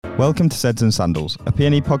Welcome to Seds and Sandals, a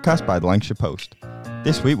P&E podcast by the Lancashire Post.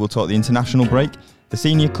 This week we'll talk the international break, the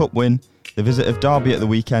Senior Cup win, the visit of Derby at the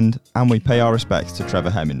weekend, and we pay our respects to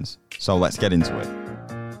Trevor Hemmings. So let's get into it.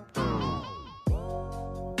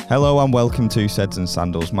 Hello and welcome to Seds and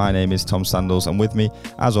Sandals. My name is Tom Sandals and with me,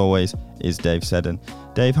 as always, is Dave Seddon.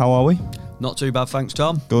 Dave, how are we? Not too bad, thanks,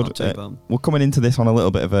 Tom. Good. Not too bad. We're coming into this on a little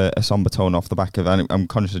bit of a somber tone off the back of, I'm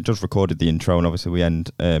conscious I just recorded the intro, and obviously we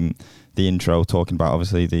end the intro talking about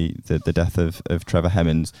obviously the death of Trevor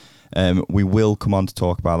Hemmings. We will come on to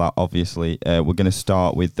talk about that, obviously. We're going to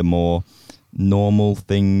start with the more normal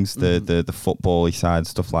things, the football-y side,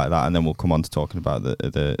 stuff like that, and then we'll come on to talking about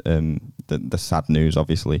the sad news,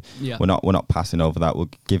 obviously. Yeah. We're not passing over that. We'll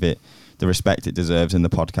give it the respect it deserves in the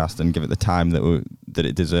podcast and give it the time that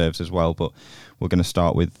it deserves as well. But we're going to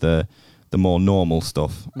start with the more normal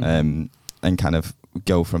stuff and kind of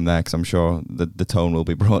go from there, because I'm sure the tone will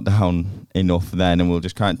be brought down enough then, and we'll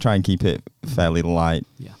just try and keep it fairly light.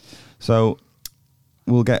 Yeah. So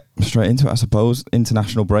we'll get straight into it, I suppose.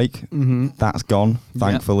 International break. That's gone,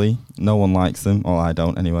 thankfully. No one likes them, or I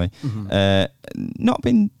don't anyway. Not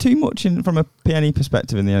been too much from a P&E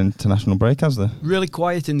perspective in the international break, has there? Really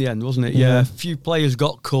quiet in the end, wasn't it? Yeah. A few players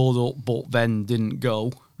got called up, but then didn't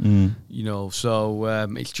go. So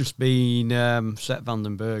it's just been Sepp van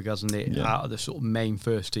den Berg, hasn't it, out of the sort of main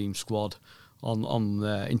first team squad on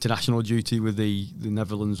international duty with the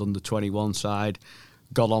Netherlands under 21 side.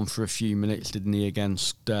 Got on for a few minutes, didn't he,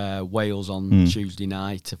 against Wales on Tuesday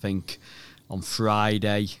night. I think on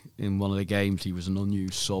Friday in one of the games he was an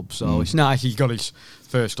unused sub. So it's nice he's got his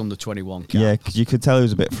first under 21 cap. Yeah, because you could tell he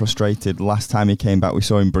was a bit frustrated. Last time he came back, we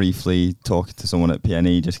saw him briefly talking to someone at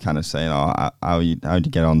P&E, just kind of saying, how'd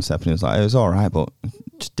you get on, Sepp? And he was like, it was all right, but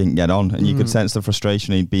just didn't get on. And you could sense the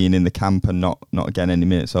frustration he'd been in the camp and not getting any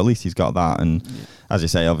minutes. So at least he's got that. And as you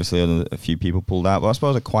say, obviously a few people pulled out. But I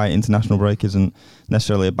suppose a quiet international break isn't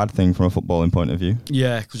necessarily a bad thing from a footballing point of view.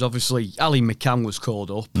 Yeah, because obviously Ali McCann was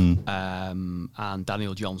called up and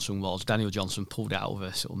Daniel Johnson was. Daniel Johnson pulled out of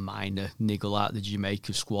a sort of minor niggle out of the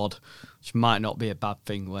Jamaica squad, which might not be a bad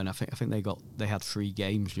thing when I think they had 3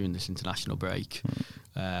 games during this international break,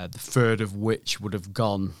 the third of which would have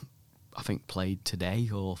gone, I think, played today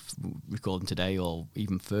or recording today or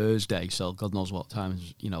even Thursday, so God knows what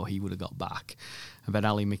times he would have got back. And then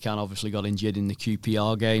Ali McCann obviously got injured in the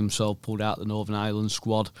QPR game, so pulled out the Northern Ireland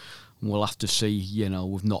squad, and we'll have to see.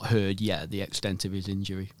 We've not heard yet the extent of his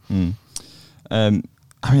injury.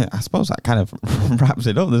 I suppose that kind of wraps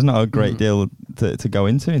it up. There's not a great deal to go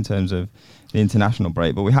into in terms of the international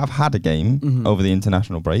break, but we have had a game over the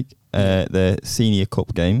international break, the Senior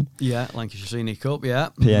Cup game. Yeah, Lancashire Senior Cup, yeah.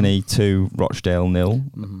 P&E 2, Rochdale 0.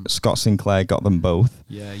 Scott Sinclair got them both.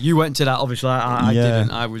 Yeah, you went to that, obviously. I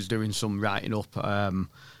didn't. I was doing some writing up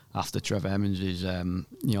after Trevor Hemmings'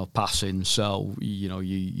 passing, so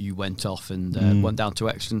you went off and went down to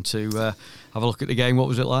Exton to have a look at the game. What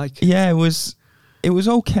was it like? Yeah, it was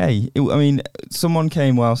okay. Someone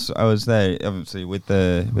came whilst I was there, obviously with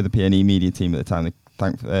the P&E media team at the time.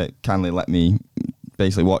 They kindly let me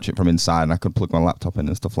basically watch it from inside, and I could plug my laptop in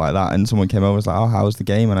and stuff like that. And someone came over and was like, "Oh, how was the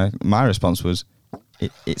game?" And my response was,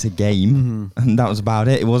 "It's a game," and that was about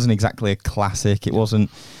it. It wasn't exactly a classic. It wasn't,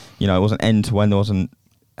 it wasn't end to end. There wasn't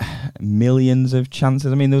millions of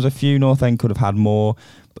chances. There was a few. North End could have had more,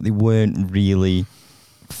 but they weren't really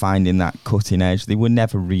finding that cutting edge. They were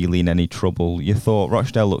never really in any trouble. You thought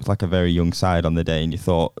Rochdale looked like a very young side on the day, and you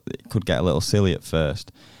thought it could get a little silly at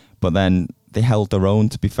first, but then they held their own,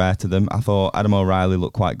 to be fair to them. I thought Adam O'Reilly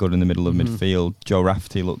looked quite good in the middle of midfield. Joe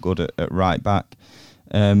Rafferty looked good at right back.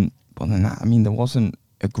 But then there wasn't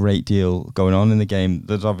a great deal going on in the game.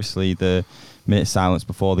 There's obviously the minute silence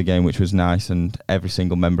before the game, which was nice, and every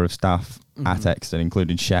single member of staff at Exton,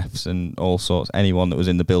 including chefs and all sorts, anyone that was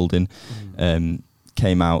in the building,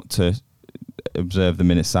 came out to observe the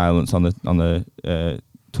minute silence on the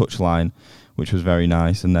touchline, which was very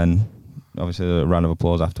nice. And then obviously a round of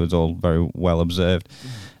applause afterwards, all very well observed.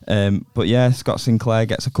 But yeah, Scott Sinclair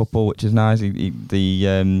gets a couple, which is nice.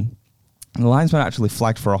 The linesman actually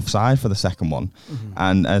flagged for offside for the second one,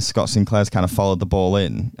 and as Scott Sinclair's kind of followed the ball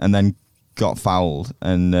in and then got fouled,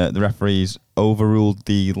 and the referees overruled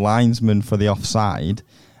the linesman for the offside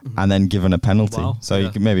and then given a penalty. Wow. So you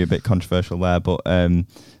could maybe a bit controversial there, but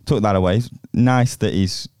took that away. Nice that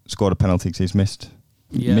he's scored a penalty, because he's missed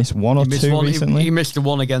one or two recently. He missed the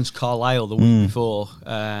one against Carlisle the week before.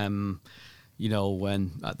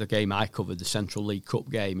 When at the game I covered, the Central League Cup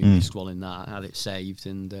game, he missed one in that, had it saved,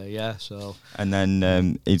 and so. And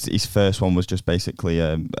then his first one was just basically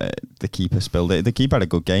the keeper spilled it. The keeper had a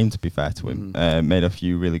good game, to be fair to him. Made a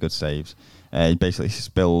few really good saves. He basically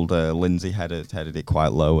spilled. Lindsay headed it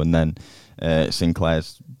quite low, and then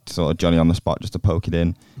Sinclair's sort of Johnny on the spot just to poke it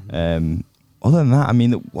in. Other than that, I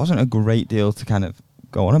mean, there wasn't a great deal to kind of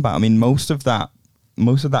go on about. I mean, most of that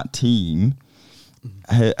team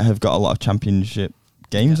have got a lot of championship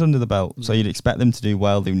games under the belt, so you'd expect them to do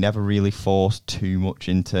well. They never really forced too much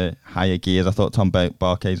into higher gears. I thought Tom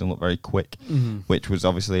Barkhuizen looked very quick, which was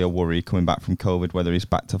obviously a worry coming back from COVID, whether he's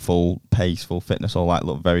back to full pace, full fitness, all that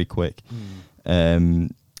looked very quick.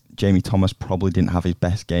 Jamie Thomas probably didn't have his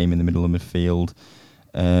best game in the middle of midfield.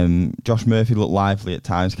 Josh Murphy looked lively at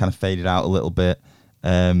times, kind of faded out a little bit.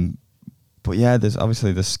 But yeah, there's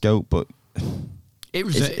obviously the scope, but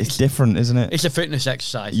it's different, isn't it? It's a fitness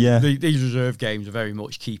exercise. Yeah. These reserve games are very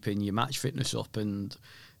much keeping your match fitness up, and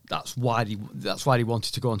that's why they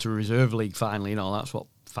wanted to go into a reserve league finally. You know, that's what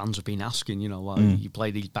fans have been asking. You know, you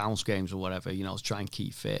play these bounce games or whatever. You know, to try and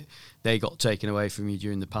keep fit. They got taken away from you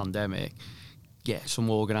during the pandemic. Get some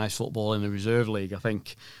organised football in the reserve league. I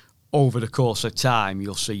think over the course of time,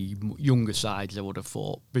 you'll see younger sides, I would have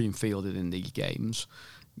thought, being fielded in these games.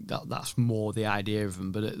 That's more the idea of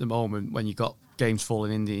them. But at the moment, when you've got games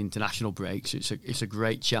falling in the international breaks, it's a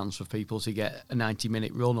great chance for people to get a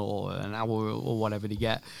 90-minute run or an hour or whatever they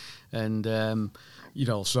get. And, you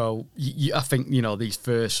know, so I think, you know, these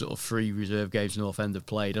first sort of 3 reserve games North End have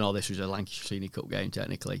played, and this was a Lancashire Senior Cup game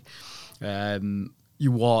technically,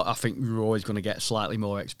 I think you're always going to get slightly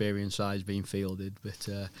more experienced sides being fielded. But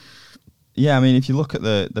yeah, I mean, if you look at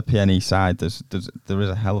the PNE side, there is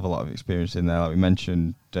a hell of a lot of experience in there. Like we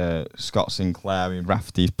mentioned, Scott Sinclair. I mean,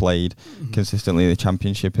 Rafty's played consistently in the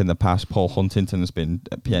Championship in the past. Paul Huntington has been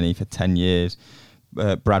at PNE for 10 years.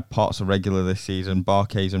 Brad Potts a regular this season.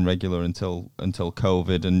 Barkhuizen regular until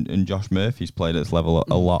COVID, and Josh Murphy's played at this level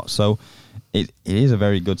a lot. So it is a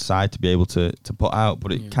very good side to be able to put out,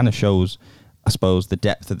 but it kind of shows, I suppose, the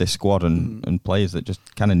depth of this squad and players that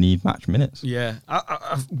just kind of need match minutes. Yeah.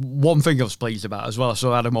 One thing I was pleased about as well,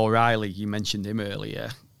 so Adam O'Reilly, you mentioned him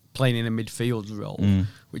earlier, playing in a midfield role,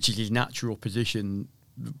 which is his natural position.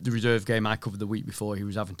 The reserve game I covered the week before, he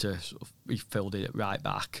was having to he filled it at right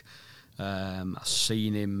back. I've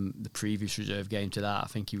seen him the previous reserve game to that. I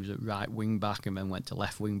think he was at right wing back and then went to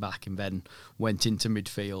left wing back and then went into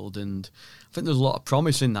midfield. And I think there's a lot of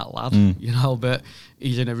promise in that lad, you know, but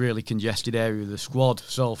he's in a really congested area of the squad.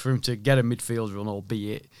 So for him to get a midfield run,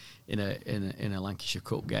 albeit in a Lancashire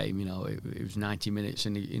Cup game, you know, it was 90 minutes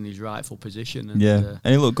in his rightful position. And, and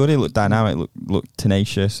he looked good. He looked dynamic. Looked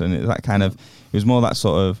tenacious, and it was more that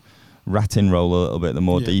sort of ratting role a little bit, the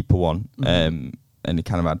more deeper one. And he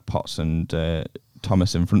kind of had Potts and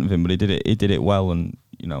Thomas in front of him, but he did it well, and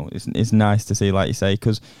you know it's nice to see, like you say,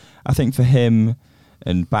 because I think for him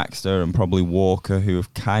and Baxter and probably Walker, who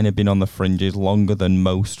have kind of been on the fringes longer than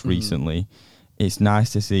most recently, it's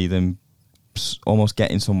nice to see them almost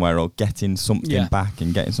getting somewhere or getting something back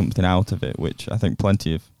and getting something out of it, which I think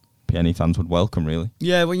plenty of PNE fans would welcome, really.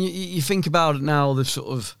 Yeah, when you think about it now,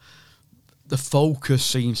 the focus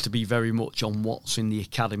seems to be very much on what's in the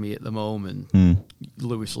academy at the moment.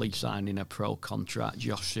 Lewis Lee signing a pro contract,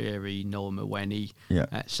 Josh Sheary, Noah Mawene,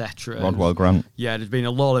 etc. Rodwell Grant. Yeah, there's been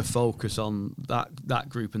a lot of focus on that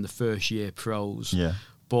group and the first year pros. Yeah.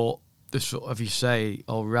 But the sort of, you say,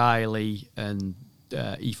 O'Reilly and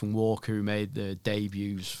Ethan Walker, who made their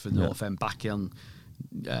debuts for North End back on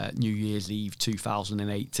New Year's Eve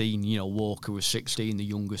 2018. You know, Walker was 16, the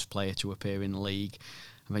youngest player to appear in the league.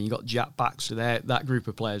 And then you got Jack Baxter there. That group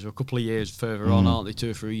of players are a couple of years further on, aren't they?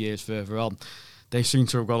 2 or 3 years further on. They seem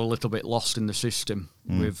to have got a little bit lost in the system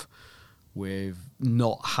with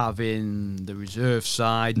not having the reserve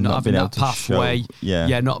side, not having that pathway.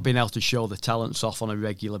 Not being able to show the talents off on a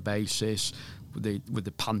regular basis. With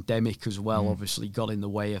the pandemic as well, obviously got in the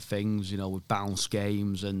way of things, you know, with bounce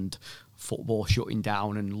games and football shutting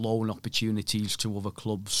down and loan opportunities to other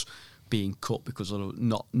clubs being cut because of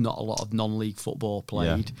not a lot of non-league football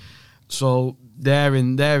played. So they're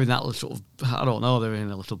in that sort of, I don't know, they're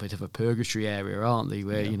in a little bit of a purgatory area, aren't they?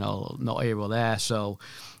 Where you know, not here or there. So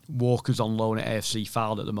Walker's on loan at AFC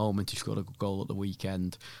Fylde at the moment. He scored a goal at the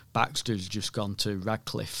weekend. Baxter's just gone to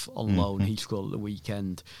Radcliffe on loan. He scored at the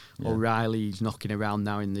weekend. O'Reilly's knocking around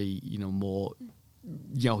now in the more,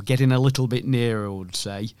 getting a little bit nearer, I would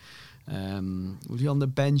say. Was he on the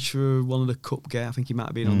bench for one of the cup games? I think he might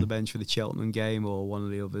have been on the bench for the Cheltenham game or one of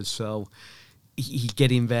the others. So he's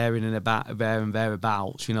getting there and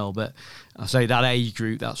thereabouts, But I say that age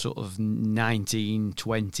group, that sort of 19,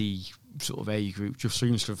 20 sort of age group just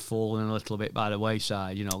seems to have fallen a little bit by the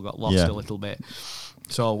wayside. Got lost a little bit.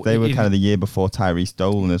 So they were kind of the year before Tyrese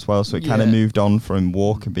Dolan as well, so it kind of moved on from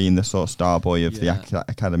Walker being the sort of star boy of the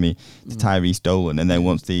academy to Tyrese Dolan, and then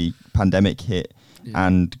once the pandemic hit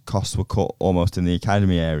and costs were cut almost in the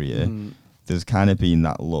academy area, there's kind of been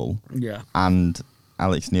that lull. Yeah, and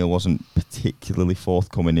Alex Neil wasn't particularly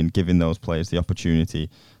forthcoming in giving those players the opportunity.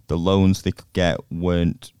 The loans they could get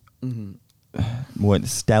weren't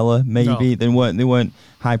stellar, maybe. No. They weren't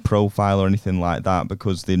high profile or anything like that,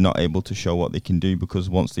 because they're not able to show what they can do, because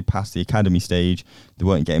once they passed the academy stage, they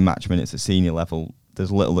weren't getting match minutes at senior level.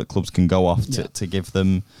 There's little that clubs can go off to give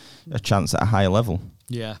them a chance at a higher level.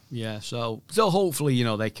 Yeah. So hopefully,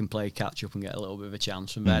 they can play catch up and get a little bit of a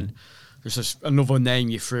chance. And then there's just another name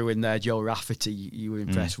you threw in there, Joe Rafferty, you were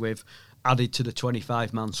impressed with. Added to the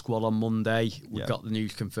 25-man squad on Monday. We've got the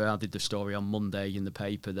news confirmed. I did the story on Monday in the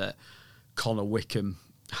paper that Connor Wickham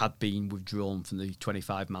had been withdrawn from the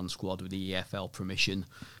 25-man squad with the EFL permission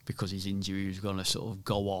because his injury was going to sort of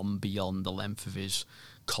go on beyond the length of his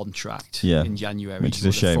contract in January. Which is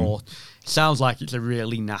a shame. It sounds like it's a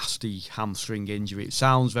really nasty hamstring injury. It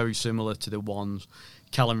sounds very similar to the ones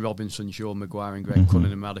Callum Robinson, Sean Maguire and Greg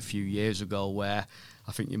Cunningham had a few years ago, where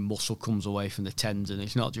I think your muscle comes away from the tendon.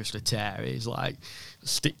 It's not just a tear. It's like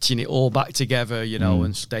stitching it all back together,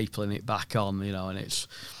 and stapling it back on, and it's...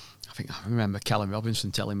 I remember Callum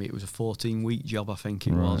Robinson telling me it was a 14-week job, I think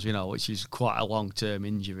it was, which is quite a long-term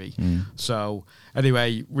injury. So,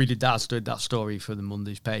 anyway, we did that story for the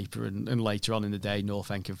Monday's paper, and later on in the day, North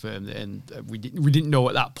End confirmed it, and we didn't know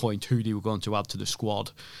at that point who they were going to add to the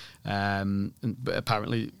squad. But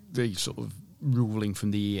apparently, the sort of ruling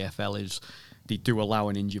from the EFL is they do allow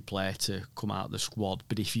an injured player to come out of the squad,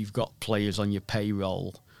 but if you've got players on your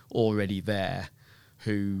payroll already there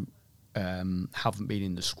who... haven't been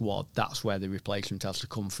in the squad, that's where the replacement has to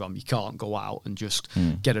come from. You can't go out and just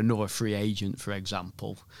get another free agent, for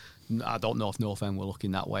example. I don't know if North End were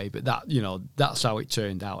looking that way, but that's how it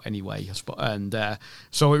turned out anyway. And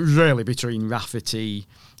so it was really between Rafferty,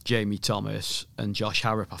 Jamie Thomas and Josh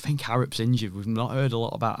Harrop. I think Harrop's injured. We've not heard a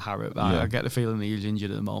lot about Harrop. I get the feeling that he's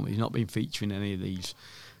injured at the moment. He's not been featuring any of these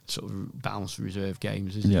sort of balanced reserve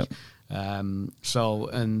games, is he?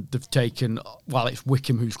 And they've taken, while it's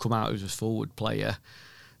Wickham who's come out as a forward player,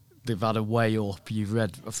 they've had a way up.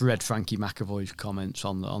 I've read Frankie McAvoy's comments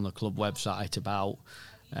on the club website about,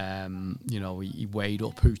 he weighed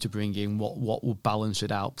up who to bring in, what would balance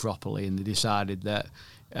it out properly, and they decided that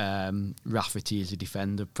Rafferty as a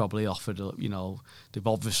defender probably offered, they've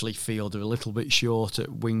obviously feel they're a little bit short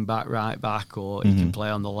at wing back, right back, or he can play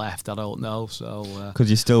on the left. I don't know. So because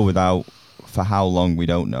you're still without, for how long we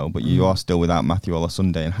don't know, but you are still without Matthew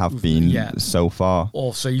Olasunde and have been so far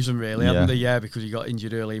all season, really, haven't they? Yeah, because he got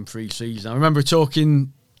injured early in pre-season. I remember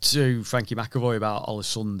talking to Frankie McAvoy about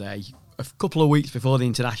Olasunde a couple of weeks before the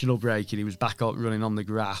international break, and he was back out running on the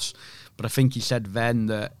grass. But I think he said then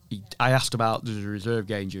that I asked about there's a reserve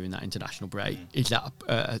game during that international break. Is that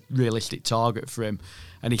a realistic target for him?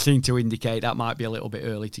 And he seemed to indicate that might be a little bit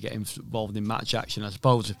early to get him involved in match action. I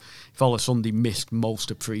suppose if Olasunde missed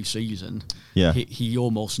most of pre-season, he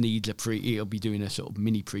almost needs he'll be doing a sort of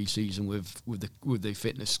mini pre-season with the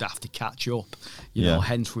fitness staff to catch up.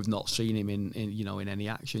 Hence we've not seen him in any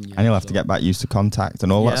action yet. And he'll have to get back used to contact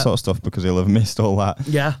and all that sort of stuff, because he'll have missed all that.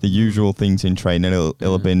 Yeah. The usual things in training. It'll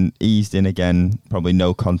have been eased in again, probably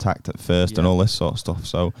no contact at first and all this sort of stuff.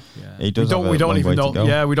 So he does have a long way to go.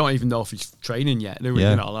 Yeah, we don't even know if he's training yet, do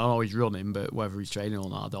we? I know he's running, but whether he's training or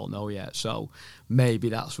not, I don't know yet. So maybe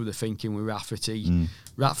that's what they're thinking with Rafferty.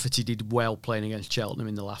 Rafferty did well playing against Cheltenham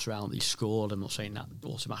in the last round. He scored. I'm not saying that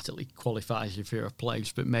automatically qualifies you for a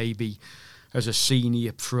place, but maybe as a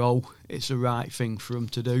senior pro, it's the right thing for him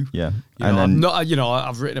to do. Yeah,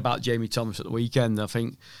 I've written about Jamie Thomas at the weekend. I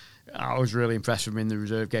think I was really impressed with him in the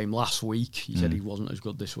reserve game last week. He said he wasn't as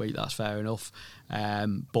good this week. That's fair enough.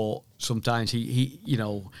 But sometimes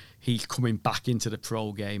he's coming back into the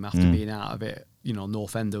pro game after being out of it.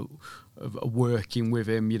 North End are working with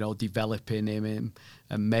him, developing him,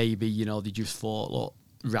 and maybe, they just thought, look,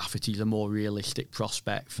 Rafferty's a more realistic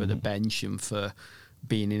prospect for the bench and for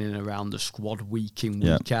being in and around the squad week in,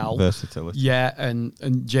 week out. Versatility. Yeah, and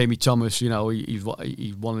Jamie Thomas, he's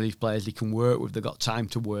one of these players he can work with. They've got time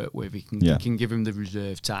to work with. He can give him the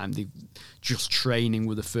reserve time. Just training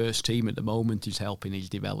with the first team at the moment is helping his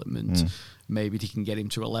development. Maybe they can get him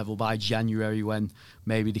to a level by January when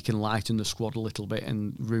maybe they can lighten the squad a little bit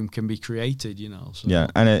and room can be created, So. Yeah,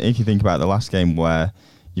 and if you think about the last game where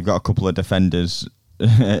you've got a couple of defenders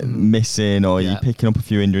missing, or you're picking up a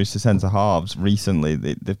few injuries to centre halves recently,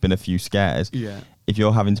 there've been a few scares. if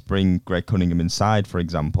you're having to bring Greg Cunningham inside, for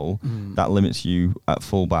example, that limits you at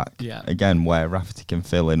fullback. Yeah. Again, where Rafferty can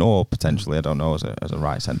fill in, or potentially, I don't know, as a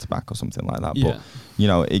right centre back or something like that. Yeah.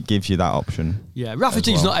 But it gives you that option. Yeah,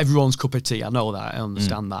 Rafferty's not everyone's cup of tea. I know that. I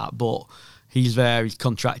understand that, but he's there. He's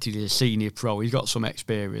contracted as a senior pro. He's got some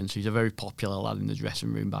experience. He's a very popular lad in the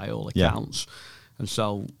dressing room by all accounts, and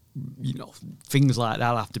so. Things like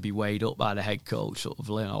that have to be weighed up by the head coach, sort of,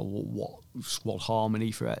 what squad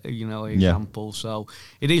harmony, for example. So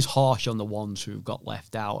it is harsh on the ones who've got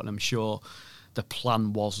left out, and I'm sure the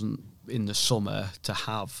plan wasn't in the summer to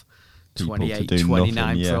have 28,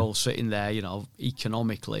 29 pros sitting there.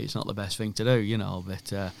 Economically, it's not the best thing to do,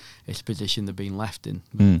 but it's a position they've been left in.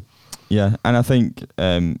 Yeah, and I think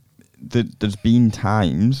there's been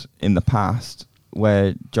times in the past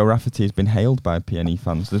where Joe Rafferty has been hailed by PNE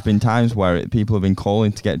fans. There's been times where people have been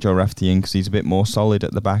calling to get Joe Rafferty in because he's a bit more solid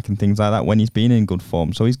at the back and things like that when he's been in good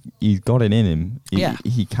form. So he's got it in him.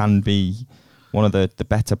 He can be one of the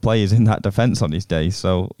better players in that defence on his day.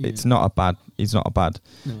 So he's not a bad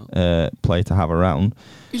player to have around.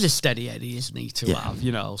 He's a steady Eddie, isn't he, to have,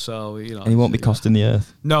 so, And he won't be costing the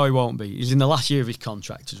earth. No, he won't be. He's in the last year of his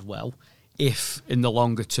contract as well. If, in the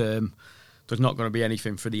longer term, there's not going to be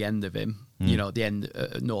anything for the end of him, the end,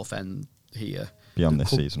 North End here. Beyond this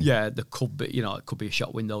season. Yeah, there could be, it could be a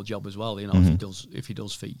shop window job as well, if he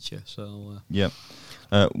does feature. So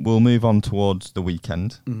we'll move on towards the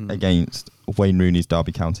weekend against Wayne Rooney's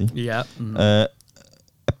Derby County. Yeah. A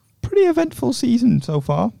pretty eventful season so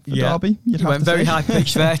far for Derby. You went very high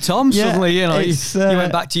pitch there, Tom. Suddenly, you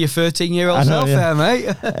went back to your 13-year-old self there,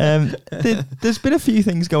 mate. There's been a few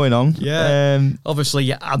things going on. Yeah.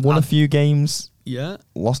 Obviously, won a few games. Yeah.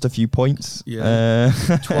 Lost a few points. Yeah.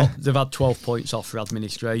 They've had 12 points off for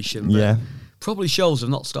administration. But probably shows they've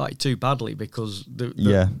not started too badly because they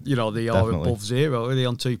are definitely above zero. Are they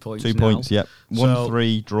on 2 points? 2 points, yep. Won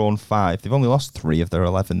 3, drawn 5. They've only lost 3 of their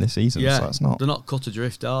 11 this season. Yeah, so that's not. They're not cut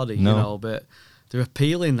adrift, are they? No. But they're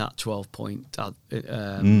appealing that 12-point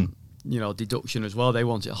deduction as well. They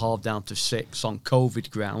want it halved down to 6 on COVID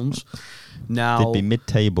grounds. Now they'd be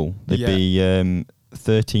mid-table. They'd be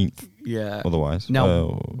 13th. Yeah. Otherwise,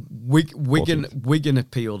 now Wigan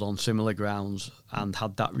appealed on similar grounds and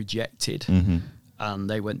had that rejected, and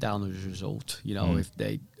they went down as a result. If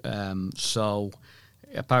they so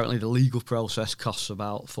apparently the legal process costs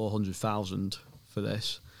about 400,000 for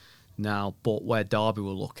this. Now, but where Derby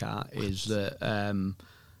will look at is that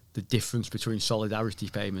the difference between solidarity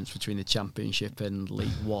payments between the Championship and League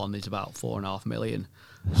One is about 4.5 million.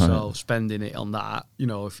 Right. So spending it on that,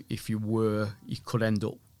 if you could end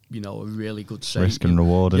up, a really good saving. Risk and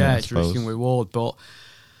reward. Yeah, it's risk and reward. But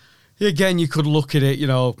again, you could look at it,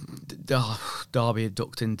 Derby had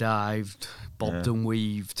ducked and dived, bobbed and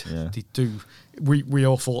weaved. Yeah. They do. We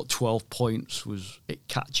all thought 12 points was it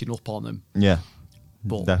catching up on them. Yeah.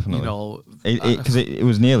 But, definitely. Because it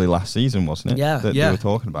was nearly last season, wasn't it? Yeah. That they were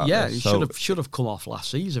talking about. Yeah, this. It should have come off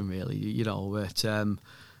last season, really. But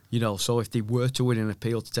so if they were to win an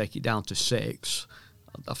appeal to take it down to 6,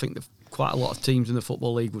 I think quite a lot of teams in the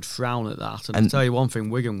Football League would frown at that. And I'll tell you one thing,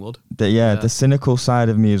 Wigan would. The cynical side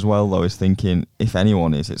of me as well, though, is thinking if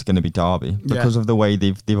anyone is, it's going to be Derby because of the way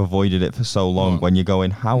they've avoided it for so long. When you're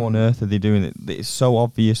going, how on earth are they doing it? It's so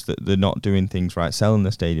obvious that they're not doing things right, selling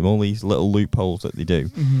the stadium, all these little loopholes that they do.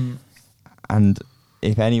 And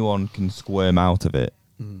if anyone can squirm out of it,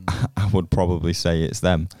 I would probably say it's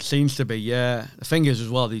them. Seems to be, yeah. The thing is, as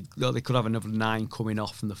well, they could have another 9 coming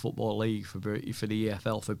off from the Football League for the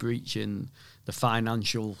EFL for breaching the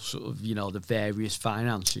financial sort of, the various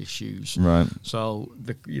finance issues. Right. So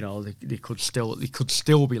they could still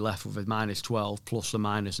be left with a -12 plus the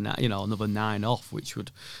another 9 off, which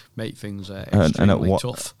would make things extremely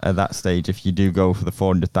tough. At that stage, if you do go for the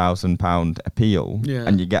 £400,000 appeal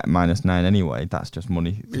and you get -9 anyway, that's just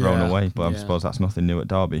money thrown away. But I suppose that's nothing new at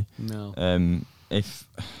Derby. No. And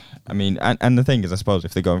the thing is, I suppose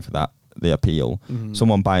if they're going for the appeal,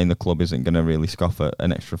 someone buying the club isn't going to really scoff at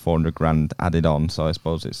an extra 400 grand added on. So I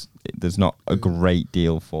suppose there's not a great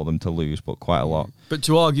deal for them to lose, but quite a lot. But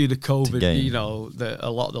to argue the COVID, that a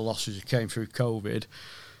lot of the losses came through COVID,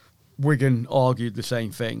 Wigan argued the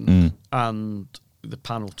same thing, and the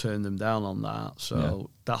panel turned them down on that. So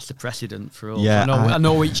that's the precedent for us. Yeah, I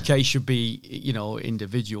know each case should be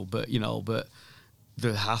individual, but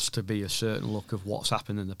there has to be a certain look of what's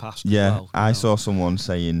happened in the past. Yeah, as well, I saw someone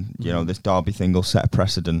saying, this Derby thing will set a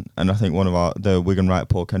precedent, and I think one of the Wigan writer,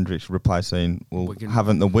 Paul Kendricks, replied saying, "Well,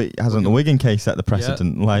 hasn't the Wigan case set the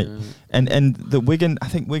precedent?" And the Wigan, I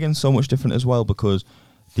think Wigan's so much different as well because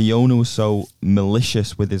the owner was so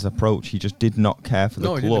malicious with his approach. He just did not care for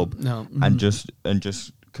the club, and just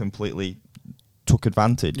completely took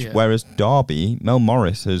advantage. Yeah. Whereas Derby, Mel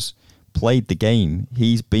Morris has played the game.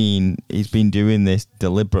 He's been doing this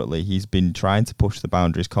deliberately. He's been trying to push the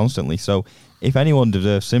boundaries constantly. So if anyone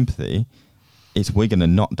deserves sympathy, it's Wigan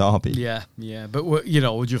and not Derby. Yeah. But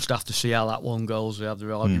we'll just have to see how that one goes. We have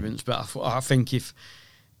the arguments, but I think if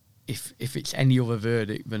it's any other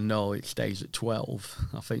verdict than no, it stays at 12,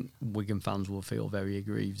 I think Wigan fans will feel very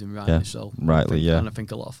aggrieved, and rightly so. Rightly, And I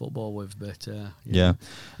think a lot of football with, but yeah.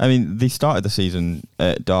 I mean, they started the season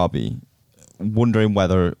at Derby wondering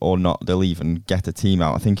whether or not they'll even get a team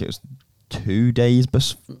out. I think it was 2 days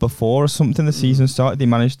before or something the season started. They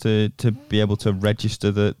managed to be able to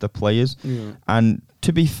register the players. Yeah. And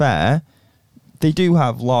to be fair, they do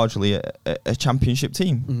have largely a championship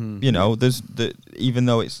team. Mm-hmm. You know, even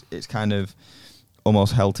though it's kind of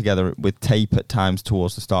almost held together with tape at times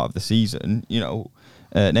towards the start of the season, you know,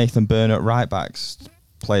 Nathan Byrne at right backs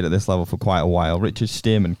played at this level for quite a while. Richard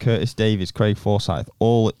Stearman, Curtis Davies, Craig Forsyth,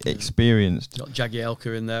 all experienced. Got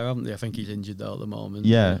Jagielka in there, haven't they? I think he's injured though at the moment.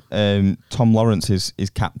 Yeah. Tom Lawrence is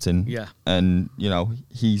captain. Yeah. And, you know,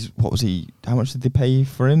 how much did they pay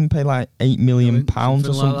for him? Pay like £8 million or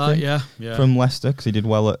something? Like that, yeah. From Leicester, because he did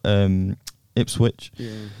well at Ipswich.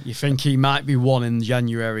 Yeah. You think he might be one in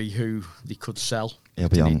January who they could sell? He'll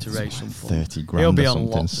be on to raise some 30 grand he'll be or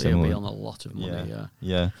on something similar. He'll be on a lot of money,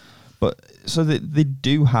 Yeah. But so they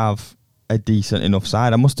do have a decent enough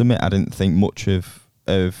side. I must admit, I didn't think much of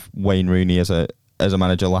Wayne Rooney as a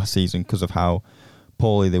manager last season because of how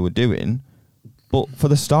poorly they were doing. But for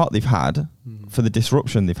the start they've had, for the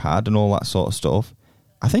disruption they've had and all that sort of stuff,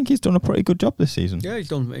 I think he's done a pretty good job this season. Yeah, he's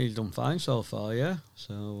done fine so far, yeah.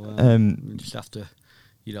 So we just have to,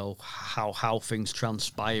 you know, how things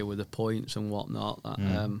transpire with the points and whatnot.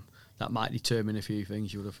 That might determine a few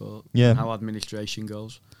things, you would have thought. Yeah. How administration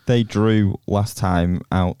goes. They drew last time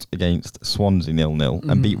out against Swansea 0-0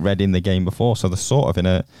 and beat Reading the game before, so they're sort of in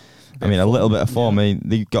a little bit of form. Yeah. I mean,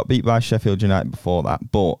 they got beat by Sheffield United before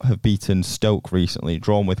that, but have beaten Stoke recently,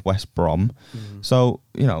 drawn with West Brom. So,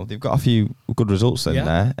 you know, they've got a few good results in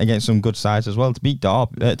there against some good sides as well. To beat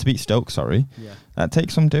Stoke, that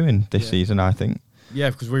takes some doing this season, I think. Yeah,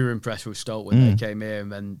 because we were impressed with Stoke when they came here, and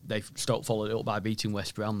then Stoke followed it up by beating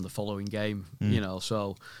West Brom the following game. You know,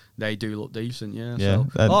 so they do look decent. Yeah. So,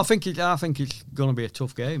 I think it's going to be a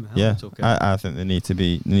tough game. I think they need to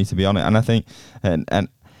be on it, and I think and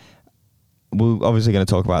we're obviously going to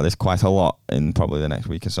talk about this quite a lot in probably the next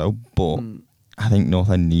week or so, but. I think North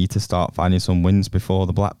End need to start finding some wins before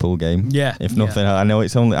the Blackpool game. Yeah. If nothing, I know you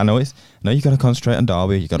got to concentrate on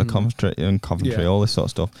Derby, you got to concentrate on Coventry, all this sort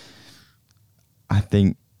of stuff. I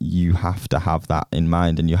think you have to have that in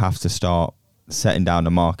mind, and you have to start setting down a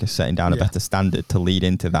marker, setting down a better standard to lead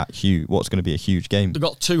into that what's going to be a huge game. They've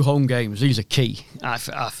got 2 home games. These are key. I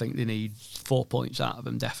think they need 4 points out of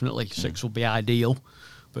them, definitely. 6 will be ideal.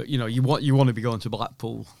 But, you know, you want to be going to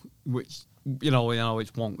Blackpool, which... You know,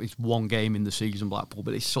 it's one game in the season, Blackpool,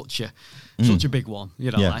 but it's such a big one. You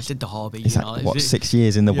know, like I said, Derby. It's 6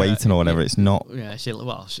 years in the waiting or whatever. It's not. Yeah, it's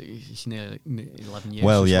nearly 11 years.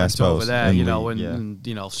 Well, since I suppose over there.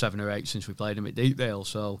 And 7 or 8 since we played them at Deepdale.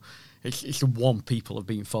 So it's the one people have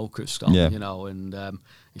been focused on. You know, and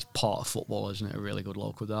it's part of football, isn't it? A really good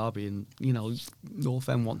local derby, and you know, North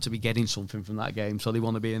End want to be getting something from that game, so they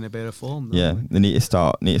want to be in a bit of form. They need to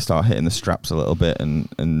start hitting the straps a little bit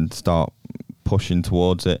and start pushing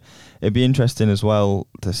towards it. It'd be interesting as well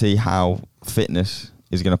to see how fitness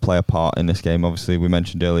is going to play a part in this game. Obviously, we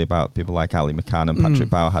mentioned earlier about people like Ali McCann and Patrick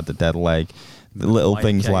Bauer had the dead leg. The little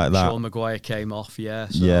things like that. Sean Maguire came off,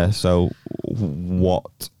 So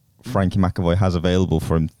what Frankie McAvoy has available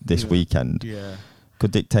for him this weekend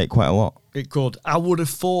could dictate quite a lot. It could. I would have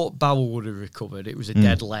thought Bauer would have recovered. It was a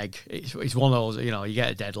dead leg. It's one of those, you know, you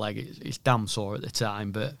get a dead leg. It's damn sore at the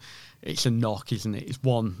time, but it's a knock, isn't it? It's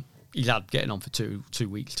one he's had getting on for two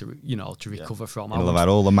weeks to recover from. He'll have had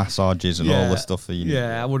all the massages and all the stuff that you need.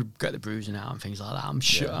 Yeah, I would get the bruising out and things like that. I'm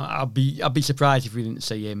sure. I'd be surprised if we didn't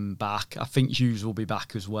see him back. I think Hughes will be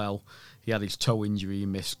back as well. He had his toe injury. He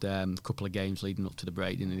missed a couple of games leading up to the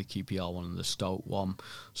break in the QPR one and the Stoke one.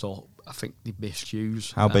 So I think they missed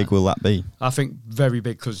Hughes. How big will that be? I think very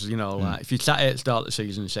big, because, you know, like, if you sat here at the start of the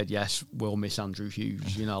season and said, yes, we'll miss Andrew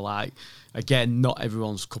Hughes, you know, like, again, not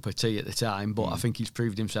everyone's cup of tea at the time, but I think he's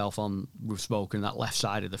proved himself we've spoken, that left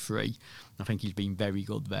side of the three. I think he's been very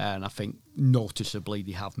good there, and I think noticeably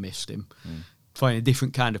they have missed him. Finding a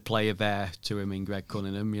different kind of player there to him in Greg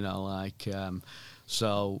Cunningham, you know, like...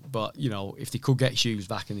 but, you know, if they could get Hughes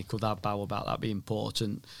back and they could have Bauer back, that'd be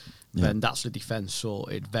important. Then that's the defence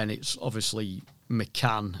sorted. Then it's obviously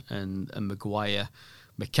McCann and Maguire.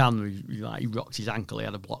 McCann, he rocked his ankle. He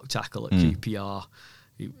had a block tackle at QPR.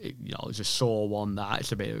 it's a sore one. That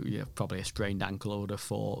it's a bit, probably a sprained ankle, I would have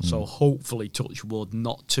thought. So hopefully, touch wood,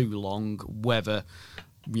 not too long. Whether,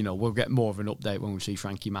 we'll get more of an update when we see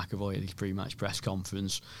Frankie McAvoy at his pre-match press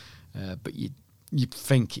conference. But you'd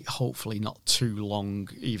think hopefully not too long,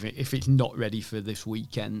 even if it's not ready for this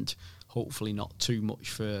weekend. Hopefully not too much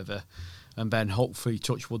further, and then hopefully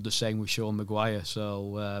touch wood the same with Sean Maguire.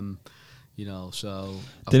 So.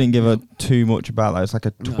 Didn't give too much about that. It's like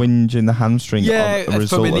a twinge in the hamstring. A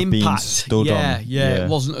result of being stood on. Yeah, it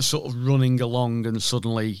wasn't a sort of running along and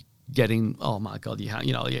suddenly getting. Oh my God!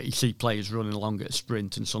 You see players running along at a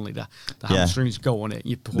sprint and suddenly the hamstrings go on it.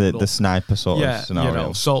 You pull the sniper sort of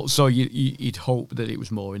scenario. So you'd hope that it was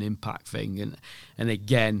more an impact thing, and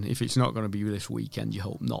again, if it's not going to be this weekend, you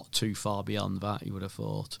hope not too far beyond that. You would have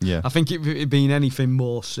thought. Yeah, I think if it had been anything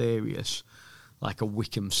more serious, like a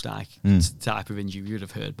Wickham type of injury, you'd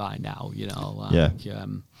have heard by now,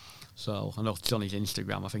 so I know it's on his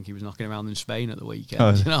Instagram. I think he was knocking around in Spain at the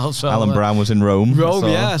weekend. So Alan Brown was in Rome.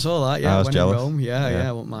 I saw that. Yeah, I was jealous. In Rome.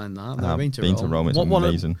 I wouldn't mind that. I've been to Rome. It's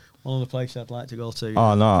amazing. One of the places I'd like to go to.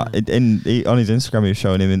 Oh no! On his Instagram, he was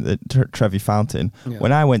showing him in the Trevi Fountain. Yeah.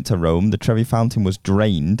 When I went to Rome, the Trevi Fountain was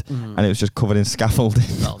drained and it was just covered in scaffolding.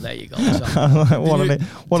 Oh, there you go.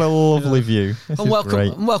 What a lovely view!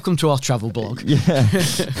 Welcome to our travel blog. Yeah.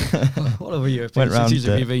 What other European cities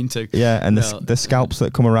have you been to? Yeah, and the scalps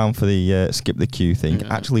that come around for the skip the queue thing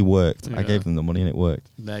actually worked. Yeah. I gave them the money and it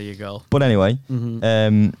worked. There you go. But anyway,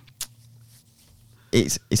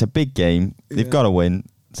 it's a big game. They've got to win.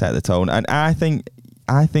 Set the tone, and I think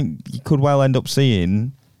you could well end up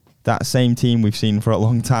seeing that same team we've seen for a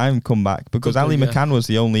long time come back, because Ali McCann was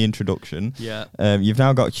the only introduction. Yeah, you've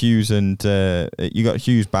now got Hughes and you got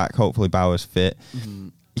Hughes back. Hopefully, Bauer's fit.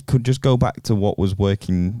 It could just go back to what was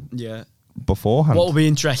working. Yeah, beforehand. What will be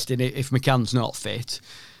interesting if McCann's not fit?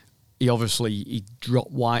 He dropped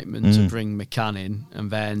Whiteman to bring McCann in, and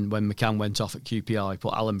then when McCann went off at QPR, he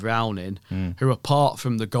put Alan Brown in, who, apart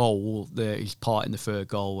from the goal, his part in the third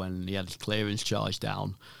goal when he had his clearance charge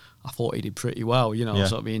down, I thought he did pretty well. So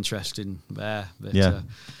it'll be interesting there. But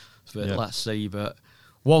let's see. But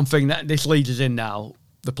one thing that this leads us in now,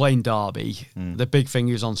 they're playing Derby. The big thing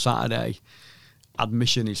is on Saturday.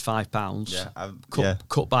 Admission is £5.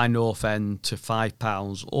 Cut by North End to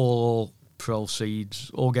 £5. All proceeds,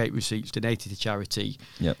 all gate receipts donated to charity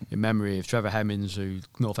in memory of Trevor Hemmings, who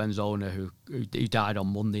North End's owner, who died on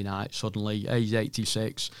Monday night suddenly, age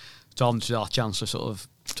 86. Tom, this is our chance to sort of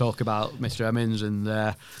talk about Mr. Hemmings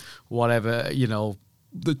and whatever,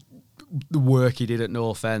 the work he did at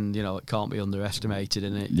North End, it can't be underestimated,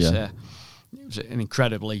 and it was an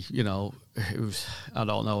incredibly, it was, I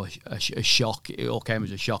don't know, a shock. It all came as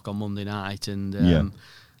a shock on Monday night, and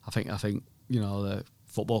I think the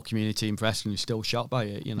football community in Preston is still shocked by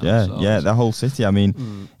it, the whole city. I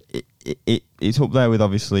mean, it's up there with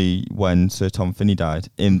obviously when Sir Tom Finney died,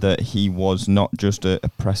 in that he was not just a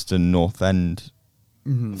Preston North End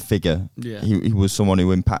figure. He was someone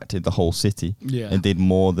who impacted the whole city and did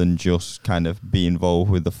more than just kind of be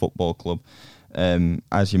involved with the football club.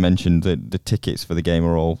 As you mentioned, the tickets for the game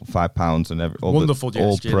are all £5, and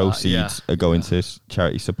all proceeds are going to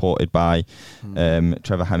charity supported by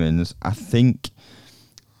Trevor Hemmings. I think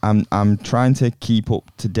I'm trying to keep up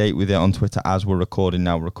to date with it on Twitter as we're recording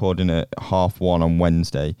now. We're recording at 1:30 on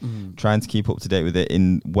Wednesday. Trying to keep up to date with it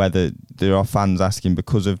in whether there are fans asking,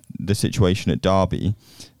 because of the situation at Derby,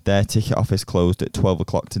 their ticket office closed at 12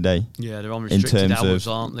 o'clock today. Yeah, they're on restricted hours,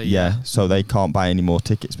 aren't they? Yeah, so they can't buy any more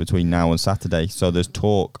tickets between now and Saturday. So there's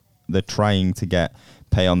talk, they're trying to get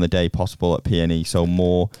pay on the day possible at PNE, so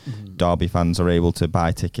more Derby fans are able to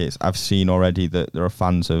buy tickets. I've seen already that there are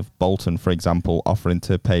fans of Bolton, for example, offering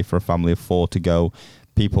to pay for a family of 4 to go.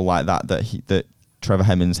 People like that Trevor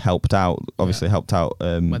Hemmings helped out, helped out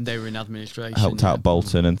when they were in administration, helped out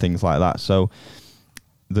Bolton and things like that. So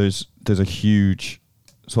there's a huge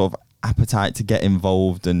sort of appetite to get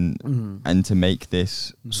involved and to make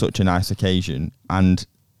this such a nice occasion, and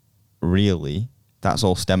really that's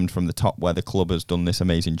all stemmed from the top, where the club has done this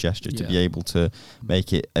amazing gesture to be able to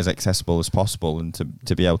make it as accessible as possible, and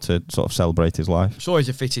to be able to sort of celebrate his life. It's always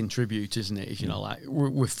a fitting tribute, isn't it? If like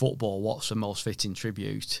with football, what's the most fitting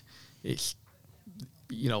tribute? It's,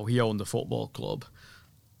 he owned the football club.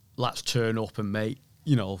 Let's turn up and make,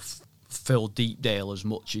 fill Deepdale as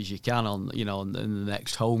much as you can on, in the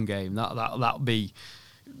next home game. That'd be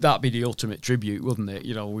the ultimate tribute, wouldn't it?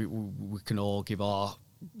 We can all give our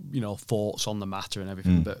thoughts on the matter and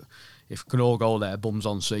everything, but if we can all go there, bums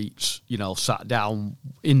on seats, sat down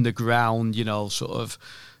in the ground, sort of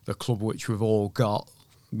the club which we've all got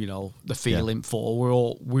the feeling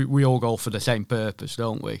for. We all go for the same purpose,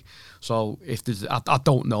 don't we? So if there's, I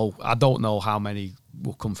don't know how many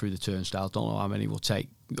will come through the turnstiles. Don't know how many will take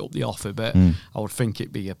up the offer, but I would think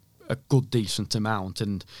it'd be a good, decent amount.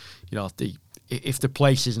 And if the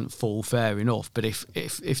place isn't full, fair enough. But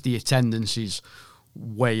if the attendance is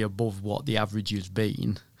way above what the average has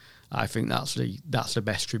been, I think that's the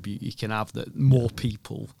best tribute you can have. That more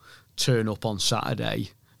people turn up on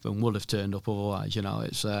Saturday than would have turned up otherwise.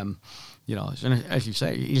 It's as you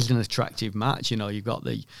say, it is an attractive match. You've got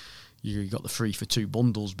the 3 for 2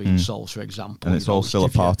 bundles being sold, for example, and it's all still a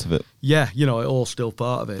part of it. Yeah, it all still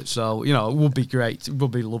part of it. So it would be great. It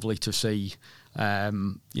would be lovely to see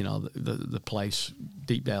the place,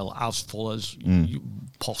 Deepdale, as full as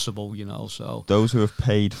possible. So those who have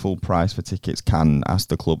paid full price for tickets can ask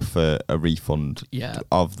the club for a refund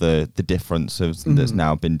of the difference that's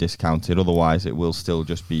now been discounted. Otherwise, it will still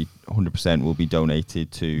just be 100% will be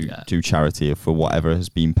donated to charity for whatever has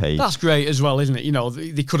been paid. That's great as well, isn't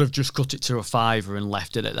it? They could have just cut it to a £5 and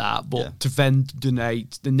left it at that, but to then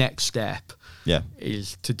donate, the next step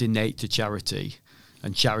is to donate to charity.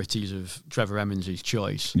 And charities of Trevor Emmons'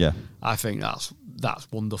 choice. Yeah, I think that's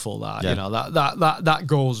wonderful. That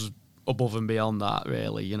goes above and beyond that.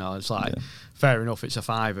 Really, it's like fair enough. It's a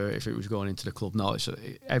 £5 if it was going into the club. No, it's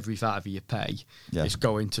every £5 you pay. Yeah. It's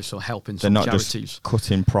going to helping some charities. They're not just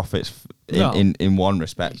cutting profits in one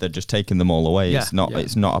respect. They're just taking them all away. It's not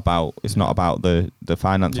about the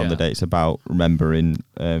finance on the day. It's about remembering.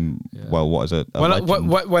 What is it?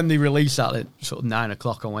 When they released that at sort of 9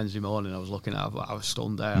 o'clock on Wednesday morning, I was looking at it, I was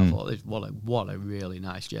stunned there. I thought, what a really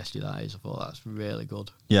nice gesture that is. I thought that's really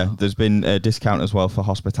good. Yeah, there's been a discount as well for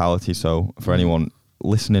hospitality. So for anyone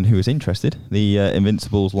listening who is interested, the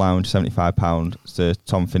Invincibles Lounge £75, the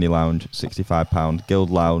Tom Finney Lounge £65, Guild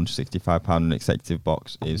Lounge £65, and Executive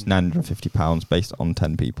Box is £950 based on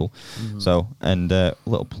 10 people. So, and a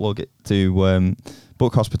little plug it to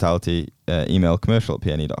book hospitality, email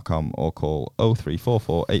commercial@pne.com or call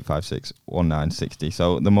 0344 856 1960.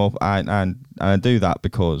 So the more I do that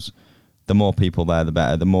because the more people there, the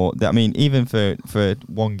better. The more, even for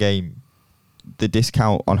one game, the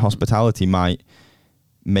discount on hospitality might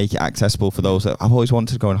make it accessible for those that I've always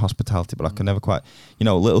wanted to go in hospitality, but I can never quite,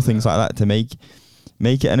 little things like that to make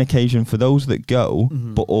it an occasion for those that go,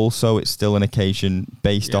 but also it's still an occasion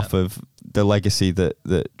based off of the legacy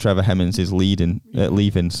that Trevor Hemmings is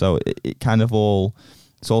leaving. So it kind of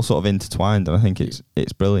it's all sort of intertwined, and I think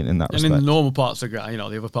it's brilliant in that respect. And in the normal parts of the ground,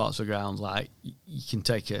 the other parts of the ground, like you can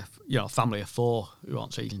take a family of 4 who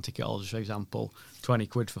want season ticket holders, for example,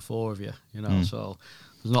 £20 for 4 of you, so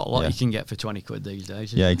there's not a lot you can get for £20 these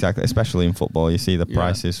days. Yeah, exactly. Especially in football, you see the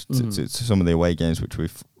prices to some of the away games which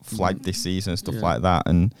we've flagged this season and stuff like that,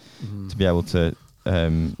 and to be able to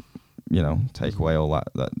take away all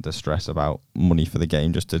that the stress about money for the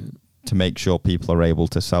game, just to make sure people are able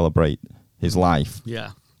to celebrate his life.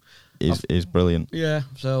 Yeah, is brilliant. Yeah,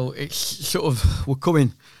 so it's sort of we're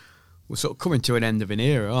coming to an end of an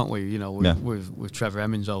era, aren't we? With Trevor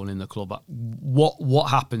Emmons owning the club. What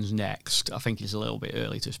happens next? I think it's a little bit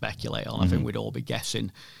early to speculate on. I think we'd all be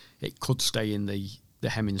guessing. It could stay in the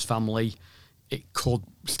Hemmings family. It could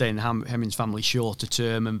stay in the Hemmings family shorter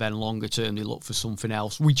term, and then longer term they look for something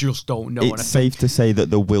else. We just don't know. It's safe to say that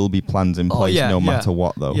there will be plans in place no matter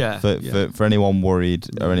what, though. For anyone worried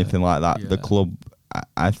or anything like that, the club,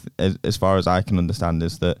 as far as I can understand,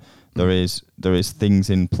 is that there is things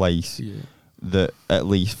in place that, at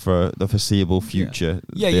least for the foreseeable future,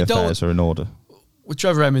 the affairs are in order. With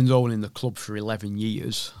Trevor Emmons owning the club for 11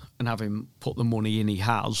 years and having put the money in he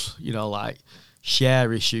has, like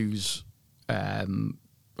share issues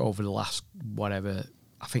over the last whatever,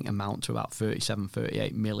 I think amount to about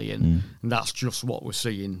 38 million, and that's just what we're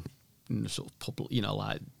seeing in the sort of public,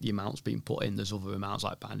 like the amounts being put in. There's other amounts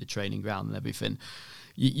like behind the training ground and everything.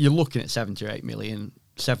 You're looking at 70 or 8 million,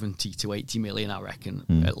 70 to 80 million, I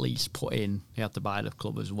reckon, at least put in. He had to buy the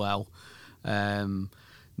club as well.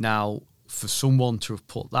 Now, for someone to have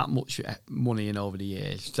put that much money in over the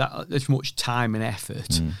years, this much time and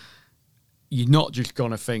effort, you're not just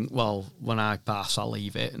going to think, well, when I pass, I'll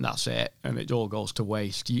leave it and that's it, and it all goes to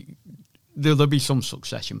waste. There'll be some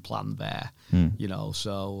succession plan there,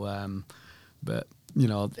 so, but,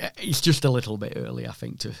 it's just a little bit early, I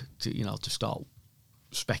think, to start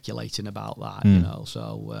speculating about that,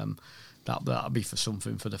 so that'd be for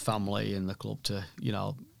something for the family and the club to,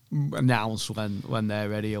 announce when they're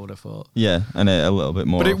ready, I would have thought. Yeah, and a little bit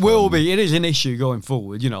more. But it is an issue going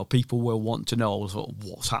forward. People will want to know sort of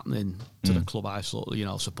what's happening to the club I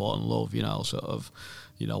support and love,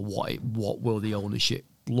 what will the ownership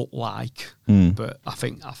look like. But I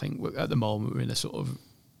think at the moment we're in a sort of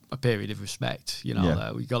a period of respect. You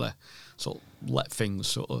know, we got to sort of let things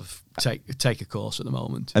sort of take a course at the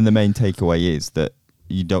moment. And the main takeaway is that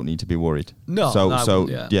you don't need to be worried. No.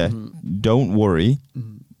 Don't worry.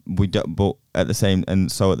 We don't, but at the same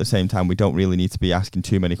time, we don't really need to be asking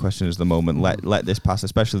too many questions at the moment. Let this pass,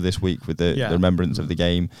 especially this week with the remembrance of the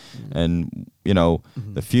game, and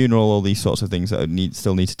the funeral, all these sorts of things that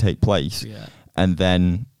still need to take place. Yeah. And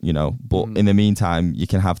then, but in the meantime, you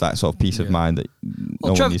can have that sort of peace of mind that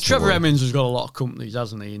Trevor Hemmings has got a lot of companies,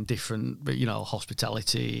 hasn't he, in different,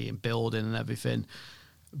 hospitality and building and everything.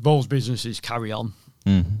 Those businesses carry on.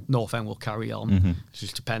 North End will carry on. It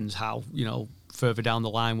just depends how, further down the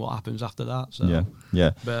line what happens after that. So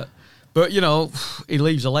But he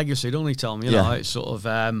leaves a legacy, don't he, Tom? It's sort of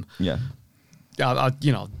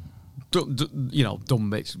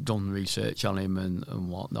done research on him and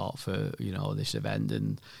whatnot for this event,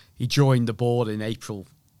 and he joined the board in April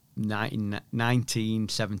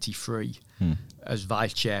 1973 as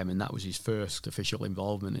vice chairman. That was his first official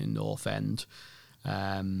involvement in North End.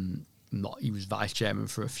 He was vice chairman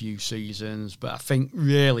for a few seasons, but I think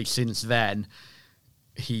really since then,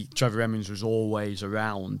 Trevor Hemmings was always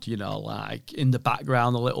around, like in the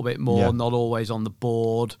background a little bit more, not always on the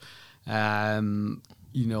board. I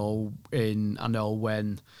know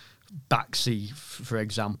when Baxi, for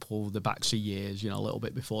example, the Baxi years, a little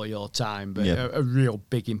bit before your time, but a real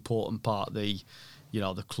big important part of the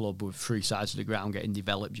club with three sides of the ground getting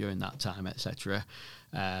developed during that time, etc.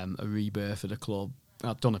 A rebirth of the club.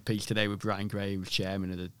 I've done a piece today with Brian Gray, who was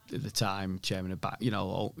chairman at the time, chairman of part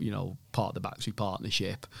of the Baxi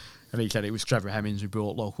Partnership, and he said it was Trevor Hemmings who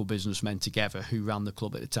brought local businessmen together who ran the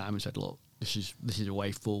club at the time and said, "Look, this is a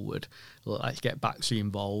way forward. Let's get Baxi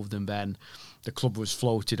involved." And then the club was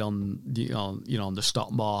floated on on the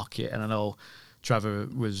stock market, and I know Trevor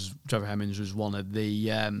Hemmings was one of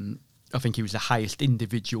the I think he was the highest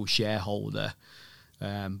individual shareholder.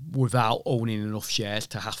 Without owning enough shares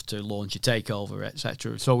to have to launch a takeover,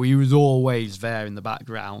 etc. So he was always there in the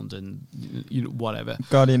background and whatever.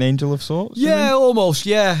 Guardian angel of sorts? Yeah, almost,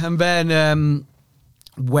 yeah. And then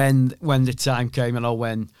when the time came,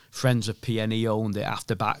 when Friends of PNE owned it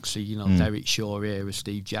after Baxi, Derek Shaw era,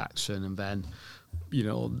 Steve Jackson, and then,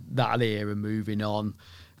 that era moving on,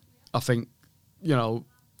 I think,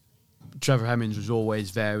 Trevor Hemmings was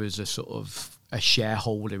always there as a sort of a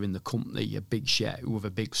shareholder in the company, a big share with a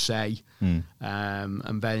big say.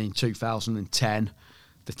 And then in 2010,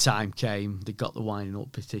 the time came, they got the winding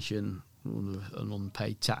up petition, an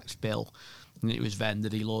unpaid tax bill, and it was then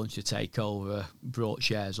that he launched a takeover, brought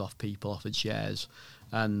shares off people, offered shares,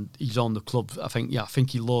 and he's on the club. I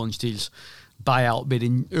think he launched his buyout bid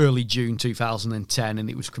in early June 2010, and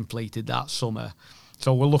it was completed that summer.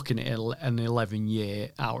 So we're looking at an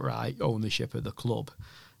 11-year outright ownership of the club.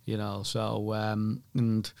 Where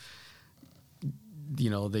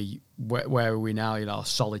are we now? A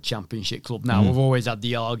solid championship club. Now we've always had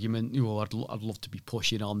the argument. I'd love to be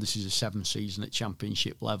pushing on. This is a 7th season at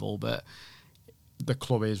championship level, but the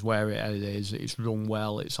club is where it is. It's run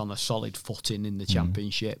well. It's on a solid footing in the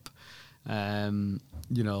championship. No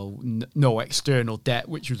external debt,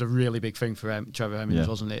 which was a really big thing for Trevor Hemmings,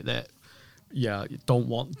 wasn't it? That don't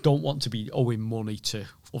want to be owing money to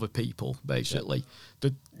other people, basically.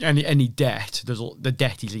 Any debt, the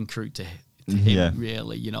debt is accrued to him,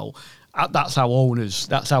 really. That's how owners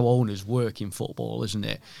work in football, isn't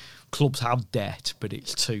it? Clubs have debt, but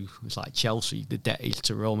it's like Chelsea, the debt is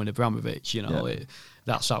to Roman Abramovich,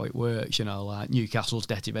 that's how it works, like Newcastle's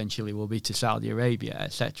debt eventually will be to Saudi Arabia,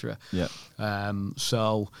 etc.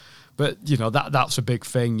 But that's a big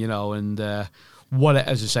thing, and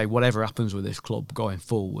as I say, whatever happens with this club going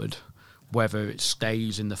forward, whether it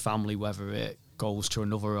stays in the family, whether it goes to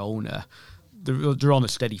another owner, they're on a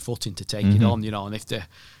steady footing to take it on, and if they,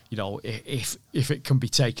 if it can be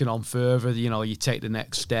taken on further, you take the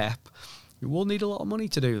next step. You will need a lot of money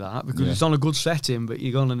to do that because it's on a good setting, but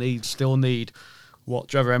you're going to still need what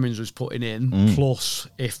Trevor Hemmings was putting in. Plus,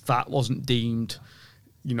 if that wasn't deemed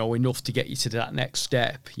enough to get you to that next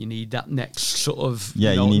step, you need that next sort of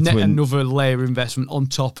another layer of investment on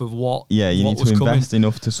top of what you need to invest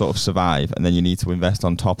enough to sort of survive, and then you need to invest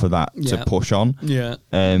on top of that to push on.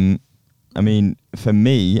 For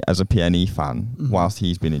me as a PNE fan, whilst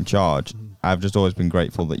he's been in charge, I've just always been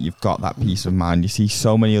grateful that you've got that peace of mind. You see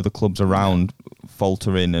so many other clubs around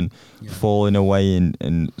faltering and falling away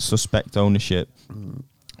and suspect ownership.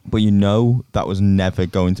 But that was never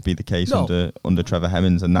going to be the case under Trevor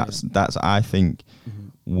Hemmings, and that's I think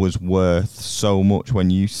was worth so much when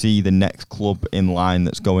you see the next club in line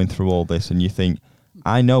that's going through all this, and you think,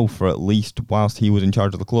 I know for at least whilst he was in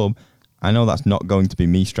charge of the club, I know that's not going to be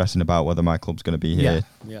me stressing about whether my club's going to be here.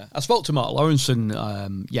 Yeah. I spoke to Mark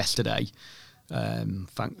Lawrenson yesterday.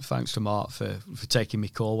 Thanks to Mark for taking me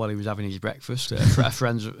call while he was having his breakfast at a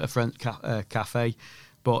friend's cafe.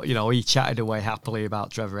 But, you know, he chatted away happily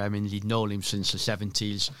about Trevor Hemmings. He'd known him since the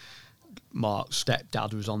 70s. Mark's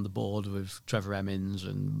stepdad was on the board with Trevor Hemmings,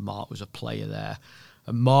 and Mark was a player there.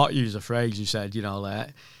 And Mark used a phrase, he said, you know,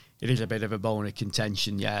 it is a bit of a bone of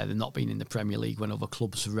contention. Yeah, they're not being in the Premier League when other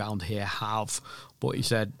clubs around here have. But he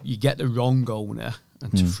said, you get the wrong owner,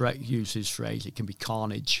 and to use his phrase, it can be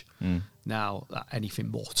carnage. Now, anything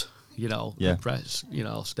but, you know, press, you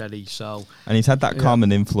know, steady. So, and he's had that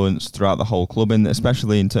calming influence throughout the whole club, and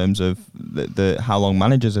especially in terms of the how long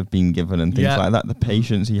managers have been given and things like that. The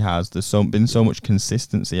patience he has. There's been so much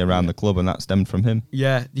consistency around the club, and that stemmed from him.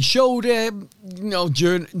 Yeah, they showed you know,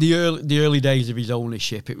 during the early days of his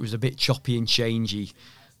ownership, it was a bit choppy and changey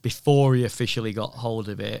before he officially got hold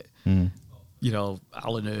of it. You know,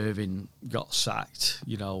 Alan Irvine got sacked.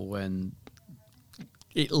 You know, when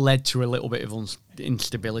it led to a little bit of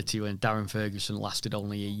instability when Darren Ferguson lasted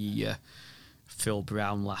only a year, Phil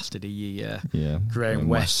Brown lasted a year, Graham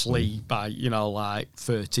Wesley by, you know, like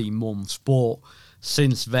 13 months. But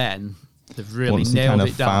since then, they've really nailed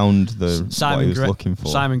it down. Found what he was looking for.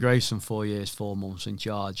 Simon Grayson, 4 years, 4 months in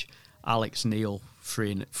charge. Alex Neil,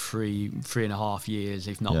 three and a half years,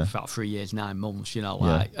 if not about 3 years, 9 months. You know,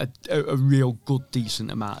 like a real good, decent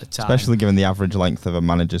amount of time. Especially given the average length of a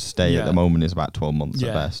manager's stay at the moment is about 12 months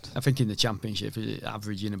at best. I think in the Championship it's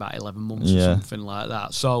averaging about 11 months or something like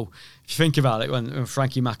that. So if you think about it, when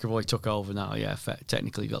Frankie McAvoy took over now,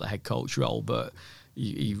 technically got the head coach role, but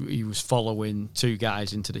he was following two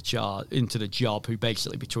guys into the job who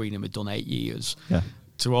basically between them had done 8 years.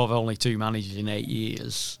 To have only two managers in 8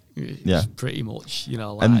 years. It's pretty much, you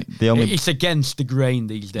know, like it's against the grain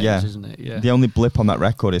these days, isn't it? Yeah. The only blip on that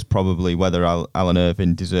record is probably whether Alan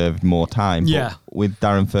Irvine deserved more time. But with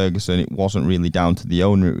Darren Ferguson, it wasn't really down to the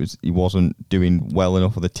owner. He wasn't doing well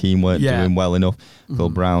enough, or the team weren't doing well enough. Phil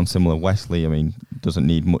Brown, similar Wesley. I mean, doesn't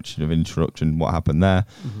need much of introduction what happened there.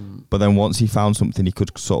 But then once he found something he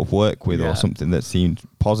could sort of work with, or something that seemed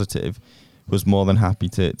positive, was more than happy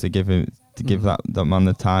to give him. To give that man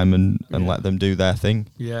the time and let them do their thing.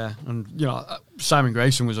 Yeah, and you know, Simon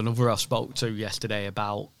Grayson was another I spoke to yesterday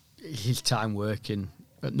about his time working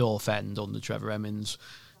at North End under Trevor Hemmings.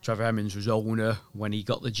 Trevor Hemmings was owner when he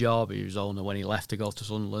got the job. He was owner when he left to go to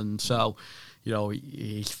Sunderland. So, you know,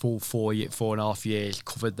 his full 4.5 years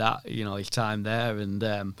covered that. You know, his time there, and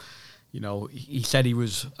you know, he said he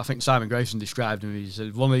was. I think Simon Grayson described him. He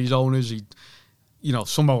said one of these owners. You know,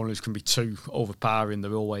 some owners can be too overpowering.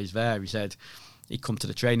 They're always there. He said he'd come to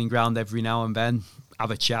the training ground every now and then,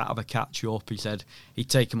 have a chat, have a catch up. He said he'd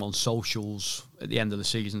take him on socials at the end of the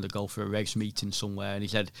season to go for a race meeting somewhere. And he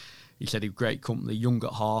said he's great company, young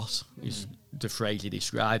at heart is the phrase he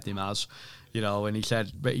described him as. You know, and he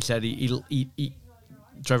said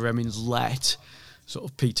Trevor Hemmings let sort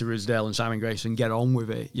of Peter Ridsdale and Simon Grayson get on with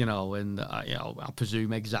it, you know, and you know, I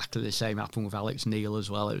presume exactly the same happened with Alex Neil as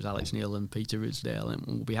well. It was Alex Neil and Peter Ridsdale, and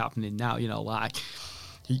will be happening now. You know, like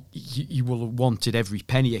he will have wanted every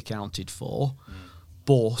penny accounted for,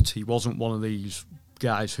 but he wasn't one of these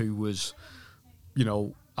guys who was, you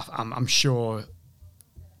know, I'm sure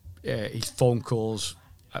his phone calls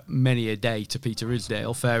many a day to Peter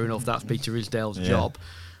Ridsdale. Fair enough, that's Peter Ridsdale's job.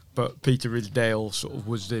 But Peter Ridsdale sort of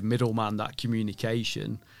was the middleman, that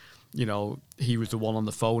communication. You know, he was the one on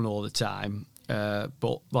the phone all the time.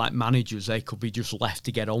 But like managers, they could be just left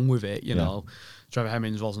to get on with it. You know, Trevor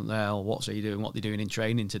Hemmings wasn't there. Oh, what's he doing? What they doing in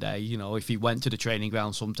training today? You know, if he went to the training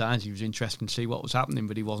ground, sometimes he was interested to see what was happening,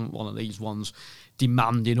 but he wasn't one of these ones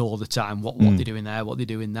demanding all the time what they're doing there, what they're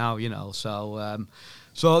doing now. You know, so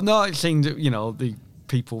no, it seemed that, you know, the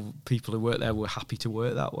people who work there were happy to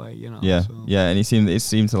work that way, you know. And it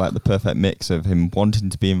seemed to like the perfect mix of him wanting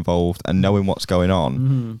to be involved and knowing what's going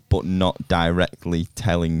on, but not directly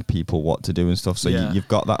telling people what to do and stuff. So you've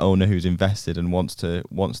got that owner who's invested and wants to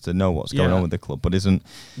know what's going on with the club, but isn't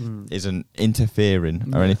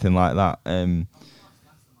interfering or anything like that.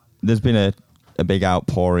 There's been a big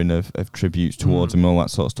outpouring of tributes towards him and all that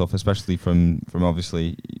sort of stuff, especially from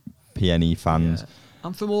obviously PNE fans.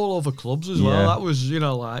 And from all over clubs as well. That was, you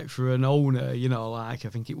know, like for an owner, you know, like I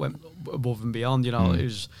think it went above and beyond. You know, it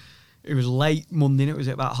was late Monday. It was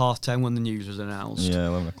about 10:30 when the news was announced.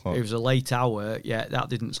 11 o'clock. It was a late hour. That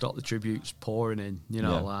didn't stop the tributes pouring in. You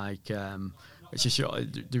know, like it's just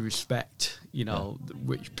the respect, you know,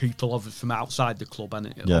 which people have from outside the club,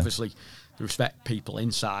 and obviously the respect people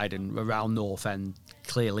inside and around North End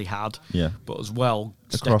clearly had. Yeah. But as well,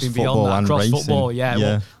 Across stepping beyond that, across racing. football,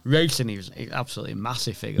 well, racing, he was absolutely a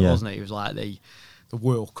massive figure, wasn't he? He was like the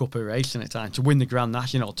World Cup of racing at the time. To win the Grand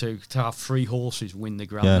National, to have 3 horses win the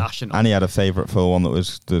Grand National. And he had a favourite for one that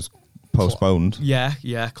was postponed.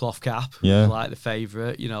 Cloth Cap. Yeah. Was like the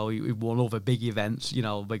favourite. You know, he won other big events, you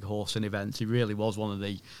know, big horsing events. He really was one of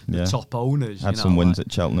the top owners. Had some wins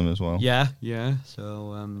at Cheltenham as well. Yeah.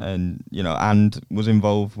 So and you know, and was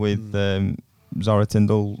involved with Zora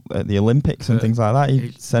Tindall at the Olympics and things like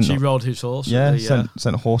that. She rode his horse.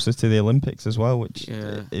 Sent horses to the Olympics as well, which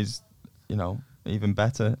is, you know, even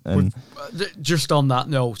better. And just on that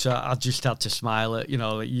note, I just had to smile at, you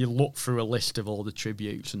know, you look through a list of all the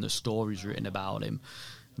tributes and the stories written about him.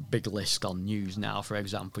 Big list on news now, for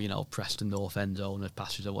example, you know, Preston North End owner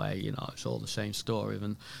passes away, you know, it's all the same story.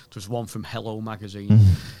 And there's one from Hello magazine.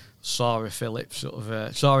 Sarah Phillips,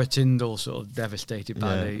 Zora Tindall, sort of devastated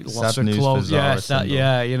by the loss of clothes.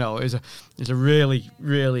 You know, it's a really,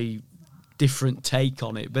 really different take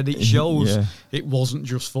on it, but it shows it wasn't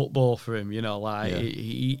just football for him. You know, like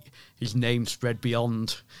his name spread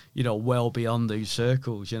beyond, you know, well beyond these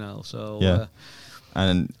circles. You know, so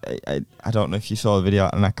and I don't know if you saw the video,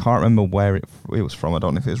 and I can't remember where it was from. I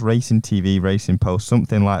don't know if it was Racing TV, Racing Post,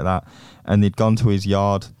 something like that. And they'd gone to his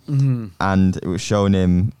yard, and it was showing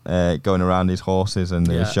him going around his horses, and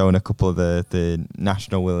they were showing a couple of the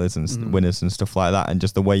national winners and stuff like that, and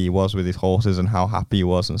just the way he was with his horses and how happy he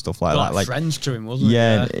was and stuff like that. Like friends to him, wasn't it?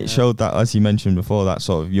 Yeah, it showed that, as you mentioned before, that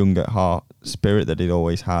sort of young at heart spirit that he'd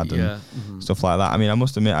always had and stuff like that. I mean, I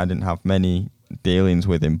must admit I didn't have many dealings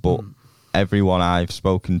with him, but everyone I've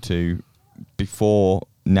spoken to before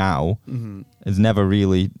now has never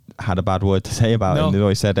really had a bad word to say about him. They've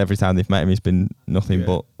always said every time they've met him, he's been nothing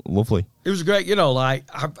but lovely. It was great, you know, like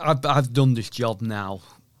I've done this job now.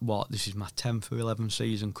 This is my 10th or 11th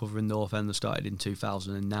season covering North End. I started in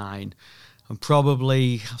 2009, and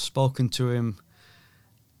probably I've spoken to him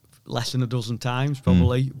less than a dozen times,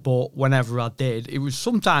 probably. But whenever I did, it was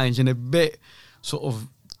sometimes in a bit sort of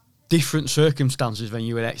different circumstances than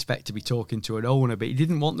you would expect to be talking to an owner, but he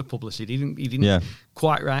didn't want the publicity. He didn't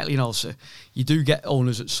quite rightly, you know. So you do get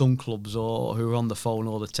owners at some clubs or who are on the phone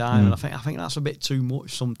all the time, and I think that's a bit too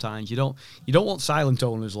much sometimes. You don't want silent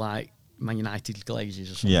owners like Man United Glazers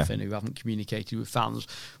or something who haven't communicated with fans.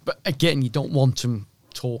 But again, you don't want them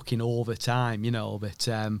talking all the time, you know. But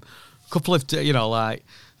a couple of, you know, like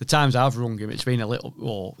the times I've rung him, it's been a little,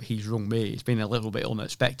 or he's rung me, it's been a little bit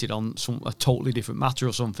unexpected on a totally different matter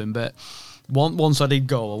or something. But once I did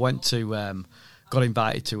go, I went to, got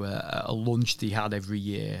invited to a lunch they had every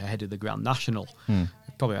year ahead of the Grand National,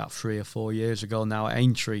 probably about 3 or 4 years ago now at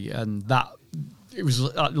Aintree, and it was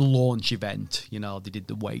like the launch event. You know, they did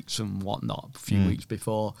the weights and whatnot a few weeks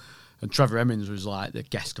before, and Trevor Emmons was like the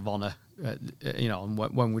guest of honour. You know, and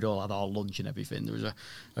when we'd all had our lunch and everything, there was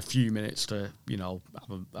a few minutes to, you know,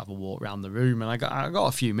 have a walk around the room, and I got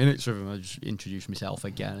a few minutes with him. I just introduced myself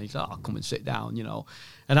again, and he said, "I'll come and sit down," you know,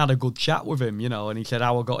 and had a good chat with him, you know. And he said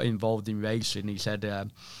how I got involved in racing. He said,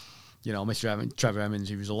 you know, Trevor Emmons,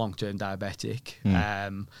 he was a long-term diabetic,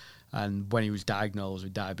 and when he was diagnosed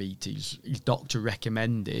with diabetes, his doctor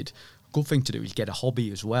recommended, good thing to do is get a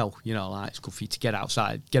hobby as well. You know, like it's good for you to get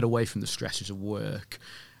outside, get away from the stresses of work.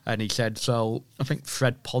 And he said, so I think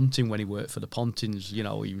Fred Ponting, when he worked for the Pontins, you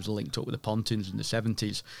know, he was linked up with the Pontins in the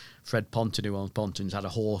 70s. Fred Ponting, who owned Pontins, had a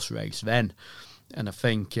horse race then. And I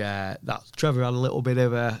think that Trevor had a little bit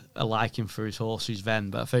of a liking for his horses then.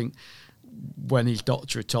 But I think when his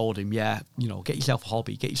doctor had told him, you know, get yourself a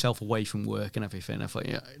hobby, get yourself away from work and everything, I thought,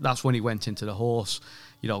 that's when he went into the horse,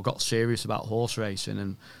 you know, got serious about horse racing.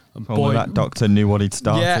 And boy, that doctor knew what he'd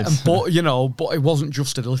started. Yeah, but it wasn't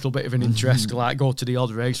just a little bit of an interest to like go to the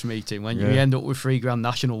odd race meeting when you end up with 3 Grand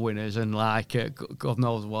National winners and like God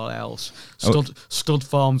knows what else, stud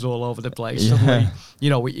farms all over the place. Suddenly, you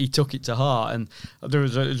know, he took it to heart. And there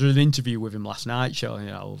was an interview with him last night, showing,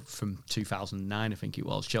 you know, from 2009, I think it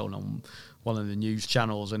was, shown on one of the news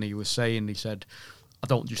channels, and he said, I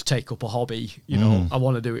don't just take up a hobby, you know, I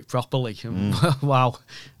want to do it properly. Wow.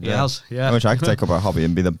 Yes. Yeah. I wish I could take up a hobby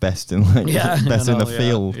and be the best in in the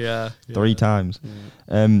field 3 times.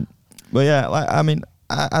 But yeah, like, I mean,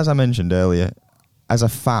 as I mentioned earlier, as a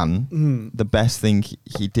fan, the best thing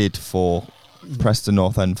he did for Preston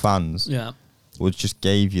North End fans was just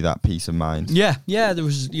gave you that peace of mind. Yeah. There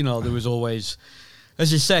was always,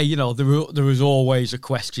 as you say, you know, there was always a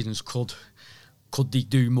question, could they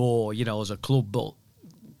do more, you know, as a club, but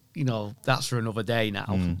you know, that's for another day now,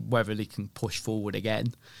 whether they can push forward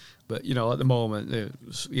again. But at the moment,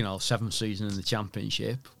 seventh season in the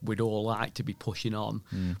Championship, we'd all like to be pushing on,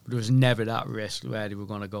 but there was never that risk where they were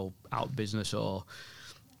going to go out of business or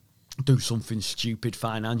do something stupid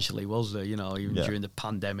financially, was there? Even during the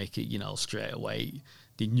pandemic, straight away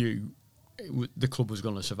they knew the club was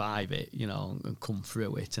going to survive it, and come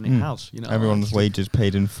through it, and it has. Everyone's wages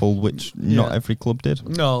paid in full, which not every club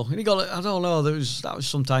did. No, and I don't know. That was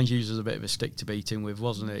sometimes used as a bit of a stick to beat him with,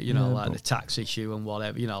 wasn't it? Like the tax issue and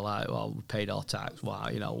whatever. We paid our tax,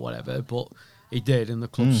 whatever. But he did, and the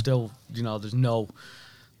club still, there's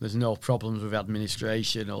no problems with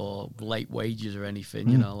administration or late wages or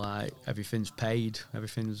anything. Like everything's paid,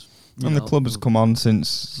 everything's. And the club has come on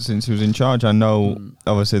since he was in charge. I know,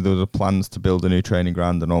 obviously, there were plans to build a new training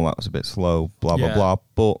ground, and all that was a bit slow. Blah blah blah.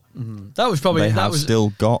 But that was probably they have still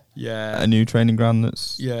got a new training ground.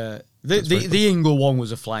 The Ingle one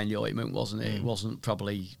was a fly in the ointment, wasn't it? It wasn't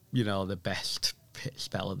probably the best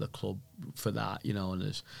spell of the club for that. And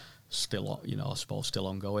there's still, I suppose still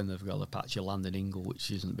ongoing. They've got a patch of land in Ingle which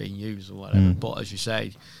isn't being used or whatever. But as you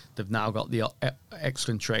say, they've now got the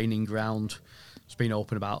excellent training ground. It's been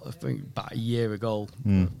open about a year ago,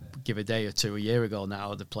 give a day or two. A year ago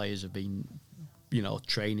now, the players have been,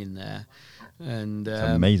 training there, and it's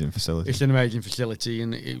an amazing facility. It's an amazing facility,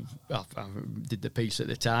 and I did the piece at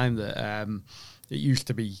the time that it used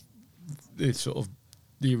to be the sort of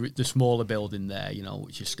the smaller building there,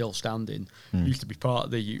 which is still standing. Used to be part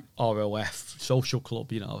of the ROF social club,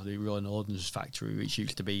 the Royal Ordnance Factory, which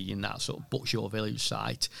used to be in that sort of Buckshaw Village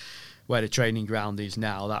site where the training ground is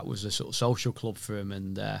now. That was a sort of social club for him,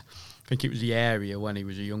 and I think it was the area when he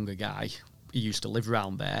was a younger guy. He used to live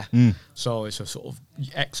around there, so it's a sort of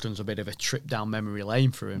Exton's a bit of a trip down memory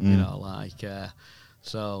lane for him,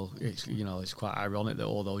 so it's it's quite ironic that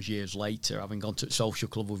all those years later, having gone to a social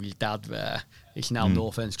club with his dad there, it's now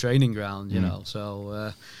North End's training ground,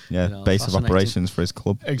 So base of operations for his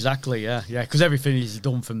club. Exactly, because everything is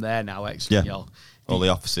done from there now. Exton, all the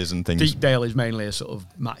offices and things. Deepdale is mainly a sort of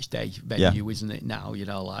match day venue, isn't it now?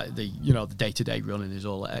 Like the day-to-day running is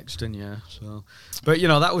all at Exton, So, but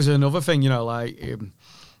that was another thing,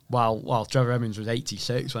 while Trevor Emmons was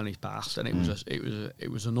 86 when he passed, and it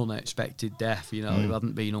was an unexpected death. He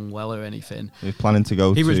hadn't been unwell or anything. He was planning to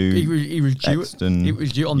go. He was due. Exton. It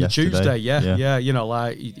was due on yesterday. the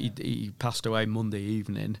Tuesday. He passed away Monday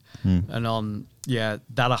evening, and on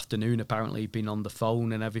that afternoon apparently he'd been on the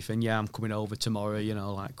phone and everything. I'm coming over tomorrow.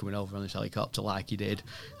 Coming over on this helicopter like he did.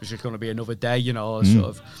 It was just going to be another day. Sort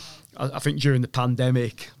of. I think during the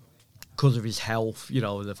pandemic, because of his health,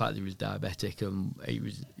 the fact that he was diabetic and he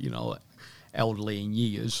was, elderly in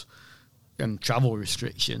years and travel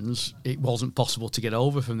restrictions, it wasn't possible to get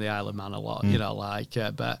over from the Isle of Man a lot,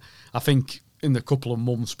 but I think in the couple of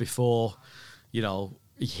months before, he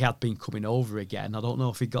had been coming over again. I don't know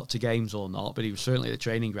if he got to games or not, but he was certainly at the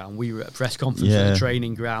training ground. We were at a press conference at the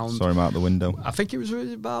training ground. Saw him out the window. I think it was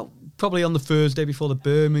about probably on the Thursday before the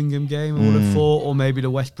Birmingham game, I would have thought, or maybe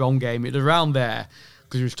the West Brom game. It was around there.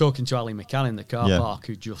 Because he was talking to Ali McCann in the car park,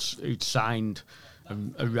 who'd signed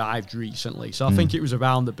and arrived recently. So I think it was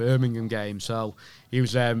around the Birmingham game. So he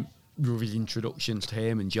was with his introductions to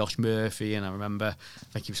him and Josh Murphy, and I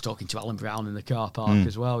think he was talking to Alan Brown in the car park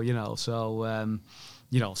as well. So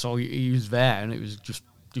so he was there, and it was just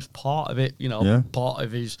part of it.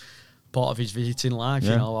 Part of his visiting life,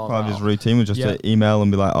 part of his routine was just to email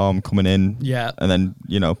and be like, "Oh, I'm coming in." And then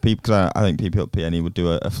people, because I think people at PNE would do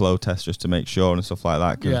a flow test just to make sure and stuff like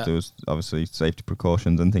that, because there was obviously safety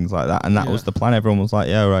precautions and things like that, and that was the plan. Everyone was like,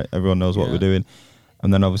 "Yeah, right." Everyone knows what we're doing,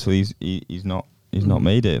 and then obviously he's not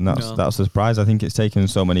made it, and that's the surprise. I think it's taken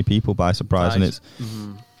so many people by surprise, and it's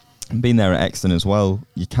been there at Exton as well.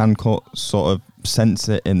 You can sort of sense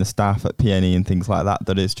it in the staff at PNE and things like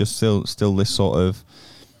that it's just still this sort of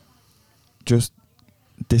just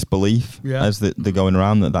disbelief as they're going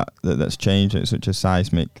around that's changed. It's such a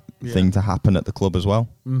seismic thing to happen at the club as well.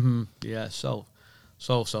 So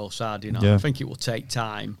sad. I think it will take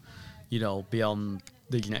time, beyond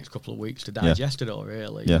these next couple of weeks to digest it all,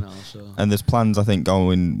 really. And there's plans, I think,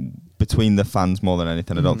 going between the fans more than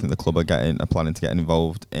anything. I don't think the club are planning to get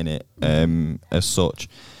involved in it as such,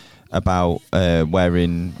 about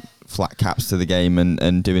wearing flat caps to the game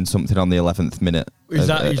and doing something on the 11th minute. Is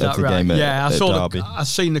that right? Game I saw Derby. I've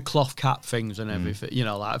seen the cloth cap things and everything.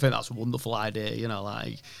 I think that's a wonderful idea.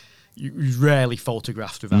 He was rarely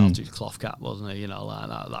photographed without his cloth cap, wasn't he?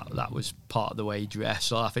 That was part of the way he dressed.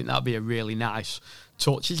 So I think that'd be a really nice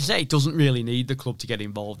touch. As you say, it doesn't really need the club to get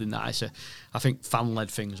involved in that. I think fan-led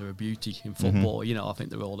things are a beauty in football. I think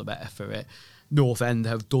they're all the better for it. North End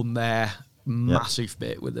have done their massive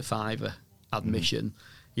bit with the £5 admission.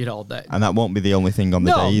 You know, and that won't be the only thing on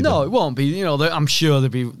the day either. No, it won't be. You know, I'm sure there'll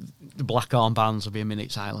be the black armbands will be a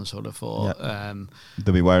minute silence, sort of. For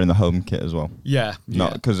they'll be wearing the home kit as well. Yeah,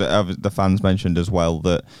 not because the fans mentioned as well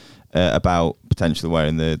that about potentially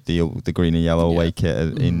wearing the green and yellow away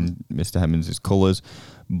kit in Mr. Hemmings' colours,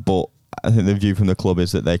 but I think the view from the club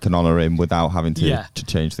is that they can honour him without having to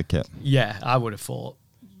change the kit. Yeah, I would have thought,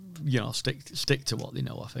 you know, stick to what they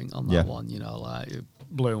know. I think on that one, you know, like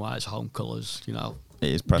blue and white is home colours. You know, it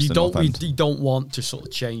is Preston North End. You don't want to sort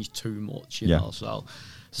of change too much. You know, so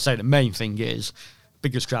to say the main thing is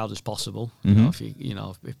biggest crowd as possible. You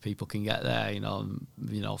know, if people can get there, you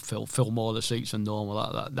know, fill more of the seats than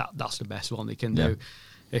normal. That's the best one they can do.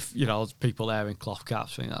 If you know people there in cloth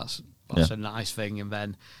caps, I think that's a nice thing. And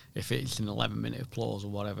then if it's an 11-minute applause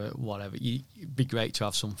or whatever, it'd be great to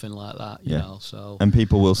have something like that. You know, so and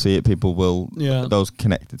people will see it. People will those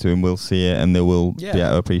connected to him will see it, and they will be able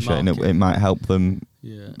to appreciate it. It might help them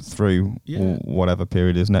through whatever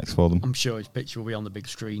period is next for them. I'm sure his picture will be on the big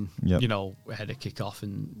screen. You know, ahead of kick-off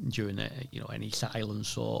and during you know, any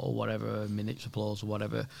silence or whatever, minutes applause or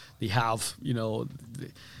whatever they have. You know,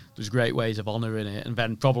 there's great ways of honouring it, and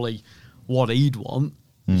then probably what he'd want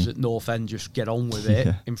is that North End just get on with it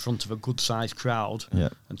in front of a good-sized crowd and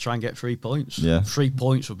try and get 3 points. 3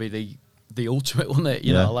 points would be the ultimate, wouldn't it?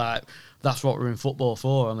 You know, like that's what we're in football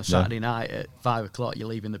for. On a Saturday night at 5 o'clock, you're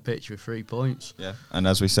leaving the pitch with 3 points. Yeah, and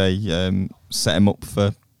as we say, set him up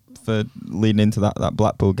for leading into that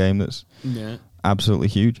Blackpool game. That's absolutely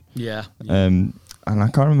huge. And I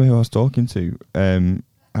can't remember who I was talking to. I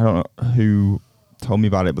don't know who told me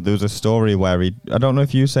about it, but there was a story where I don't know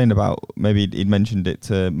if you were saying about, maybe he'd mentioned it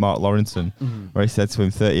to Mark Lawrenson, where he said to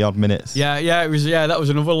him 30 odd minutes. It was that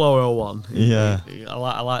was another Laurel one. I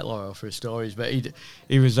like Laurel for his stories, but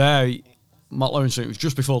he was there. Mark Lawrenson, it was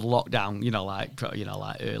just before the lockdown, like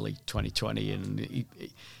early 2020, and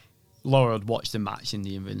Laurel had watched the match in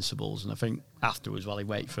the Invincibles, and I think afterwards, while he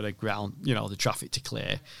waited for the ground, the traffic to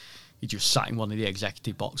clear, he just sat in one of the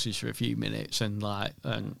executive boxes for a few minutes, and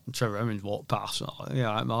Trevor Emmons walked past.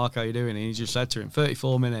 Right, Mark, how you doing? And he just said to him,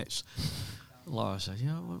 34 minutes. Laura said,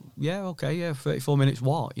 34 minutes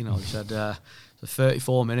what? He said, the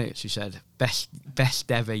 34 minutes, he said,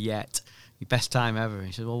 best ever yet, your best time ever.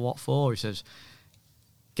 He said, well, what for? He says,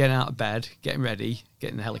 getting out of bed, getting ready,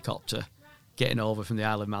 getting the helicopter, getting over from the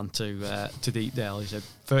Isle of Man to Deepdale. He said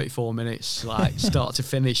 34 minutes, like start to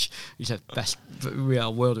finish. He said best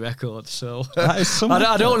world record. So that is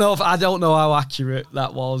I don't know how accurate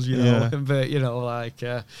that was, but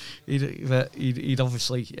he'd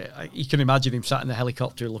obviously, you can imagine him sat in the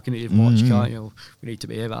helicopter looking at his watch. Can't you? We need to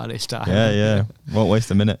be here by this time. Yeah. Won't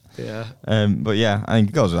waste a minute. Yeah. But yeah, I think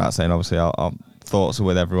it goes without saying. Obviously, our thoughts are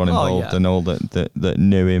with everyone involved and all that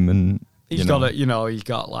knew him and. He's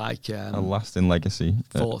got like a lasting legacy.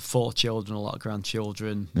 Four children, a lot of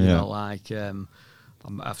grandchildren. I've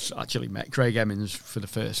actually met Craig Emmons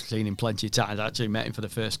seen him plenty of times. I actually met him for the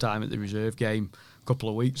first time at the reserve game a couple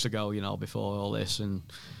of weeks ago, before all this, and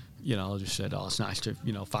I just said, it's nice to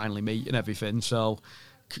finally meet and everything. So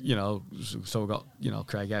so we've got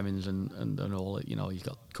Craig Emmons and all it. He's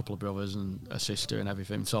got a couple of brothers and a sister and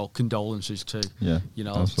everything. So condolences to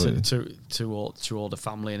to all the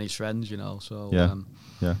family and his friends. So I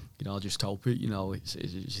just hope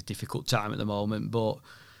it's a difficult time at the moment, but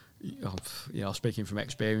speaking from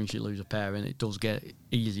experience, you lose a parent, it does get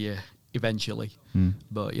easier eventually.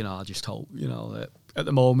 But I just hope that at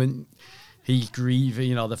the moment he's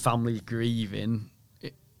grieving, the family's grieving.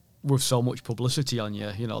 With so much publicity on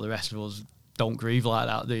you, the rest of us don't grieve like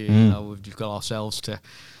that, do you? We've just got ourselves to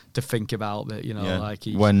think about. But like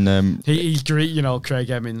he's Craig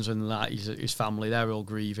Emmons and his family, they're all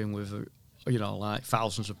grieving with like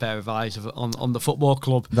thousands of pair of eyes on the football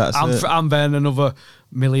club, and then another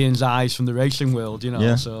millions eyes from the racing world.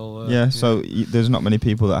 So there's not many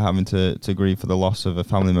people that are having to grieve for the loss of a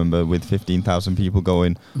family member, with 15,000 people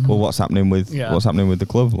going, well, what's happening with the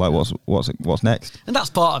club? Like what's next? And that's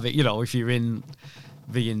part of it. If you're in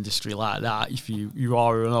the industry like that, if you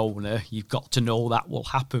are an owner, you've got to know that will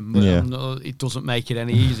happen. But it doesn't make it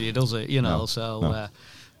any easier, does it?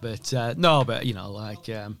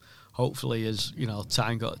 Hopefully, as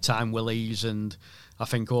time will ease, and I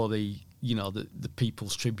think all the the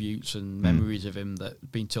people's tributes and memories of him that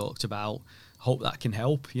have been talked about, hope that can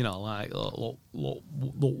help. Look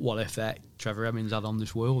what effect Trevor Emmons had on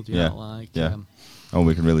this world. All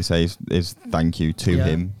we can really say is thank you to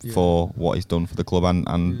him for what he's done for the club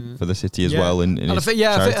and for the city as well in his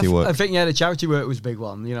charity work. I think the charity work was a big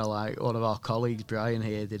one. Like one of our colleagues, Brian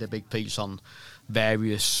here, did a big piece on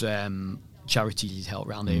various charities he's helped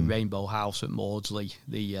around here. Rainbow House at Maudsley,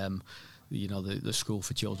 the the School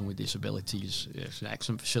for Children with Disabilities. It's an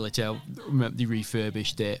excellent facility. I remember they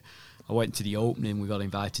refurbished it. I went to the opening. We got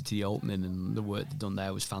invited to the opening, and the work they'd done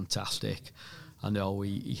there was fantastic. I know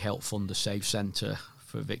he helped fund the Safe Centre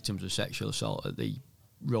for victims of sexual assault at the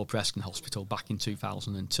Royal Preston Hospital back in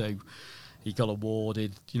 2002. He got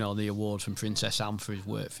awarded, the award from Princess Anne for his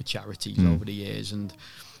work for charities over the years, and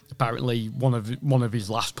apparently one of his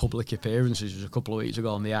last public appearances was a couple of weeks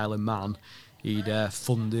ago on the Isle of Man. He'd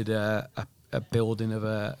funded a building of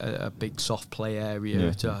a big soft play area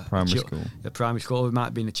at a primary school. A primary school. It might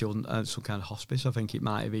have been a children, some kind of hospice. I think it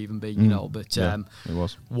might have even been, But it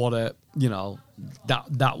was. What a,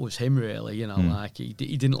 that was him really. Like he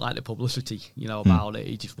didn't like the publicity, about it.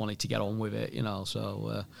 He just wanted to get on with it,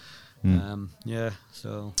 So.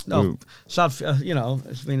 So no, sad.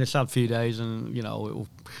 It's been a sad few days, and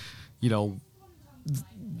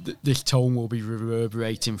this tone will be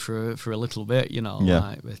reverberating for a little bit,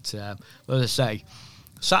 But as I say,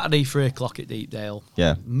 Saturday 3:00 at Deepdale.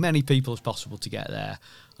 Yeah, many people as possible to get there,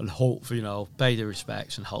 and hopefully, pay their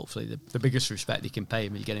respects, and hopefully the biggest respect they can pay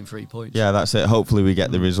him is getting 3 points. Yeah, that's it. Hopefully, we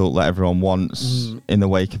get the result that everyone wants in the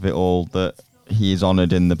wake of it all. That he is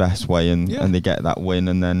honoured in the best way, and they get that win,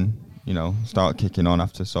 and then. Start kicking on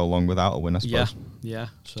after so long without a win, I suppose. Yeah.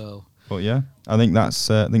 So, but yeah, I think that's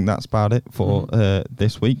about it for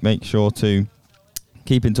this week. Make sure to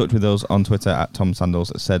keep in touch with us on Twitter at Tom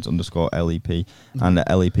Sandals at @Seds_LEP and at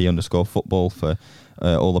LEP_football for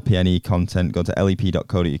all the PNE content. Go to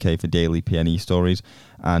lep.co.uk for daily PNE stories,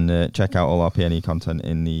 and check out all our PNE content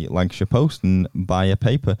in the Lancashire Post and buy a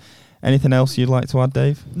paper. Anything else you'd like to add,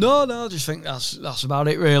 Dave? No, I just think that's about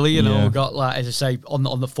it, really. We've got, like, as I say,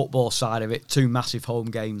 on the football side of it, 2 massive home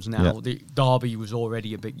games now. Yeah. The Derby was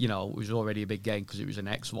already a big, game because it was an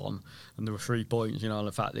X1, and there were 3 points. And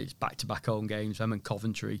the fact that it's back-to-back home games. Them and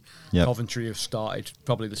Coventry. Yep. Coventry have started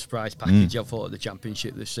probably the surprise package I thought of the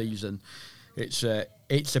Championship this season. It's a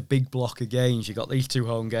big block of games. You got these 2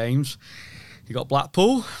 home games. You got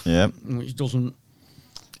Blackpool, which doesn't.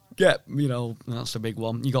 Yeah, that's a big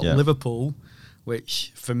one. You got Liverpool,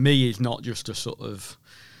 which for me is not just a sort of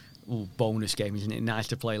bonus game, isn't it? Nice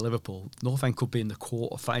to play Liverpool. North End could be in the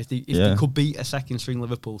quarter-final. If they could beat a second-string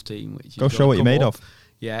Liverpool team, which go show what you're made of.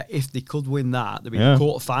 Yeah, if they could win that, they'd be in the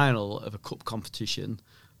quarter-final of a cup competition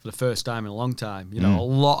for the first time in a long time. A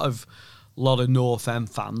lot of North End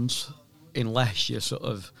fans, unless you're sort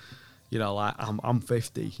of. Like I'm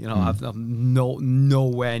 50. I'm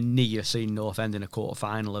nowhere near seeing North End in a quarter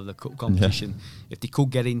final of the cup competition. Yeah. If they could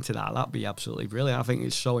get into that'd be absolutely brilliant. I think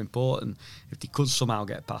it's so important. If they could somehow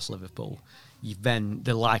get past Liverpool, then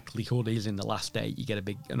the likelihood is in the last 8 you get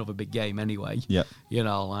another big game anyway. Yeah.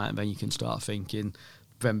 Then you can start thinking.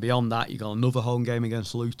 Then beyond that, you got another home game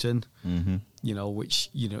against Luton, which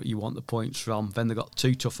you want the points from. Then they got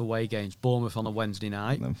 2 tough away games: Bournemouth on a Wednesday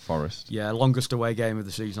night, and then Forest. Yeah, longest away game of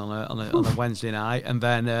the season on a Wednesday night, and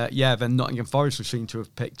then then Nottingham Forest we seem to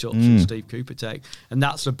have picked up since Steve Cooper take, and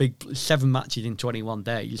that's a big 7 matches in 21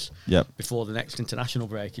 days. Yep. Before the next international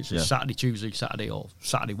break, it's a Saturday, Tuesday, Saturday, or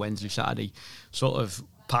Saturday, Wednesday, Saturday sort of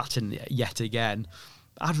pattern yet again.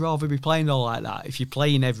 I'd rather be playing all like that. If you're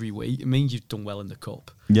playing every week, it means you've done well in the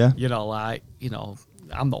cup. Yeah.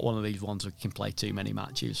 I'm not one of these ones who can play too many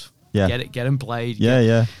matches. Yeah. Get them played.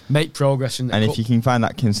 Make progress in the cup. And if you can find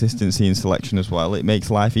that consistency in selection as well, it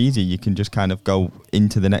makes life easy. You can just kind of go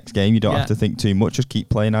into the next game. You don't have to think too much. Just keep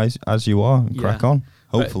playing as you are and crack on,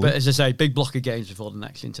 hopefully. But as I say, big block of games before the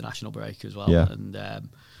next international break as well. Yeah. And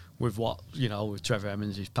with with Trevor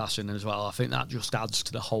Emmons' passing as well, I think that just adds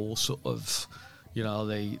to the whole sort of...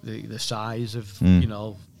 the size of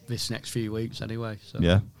this next few weeks anyway. So.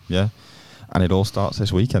 Yeah, and it all starts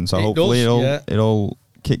this weekend. So hopefully it all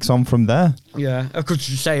kicks on from there. Yeah, I could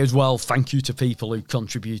say as well, thank you to people who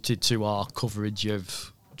contributed to our coverage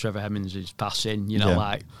of Trevor Emmons' passing.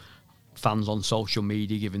 Like fans on social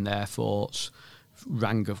media giving their thoughts.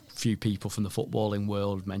 Rang a few people from the footballing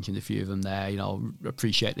world, mentioned a few of them there.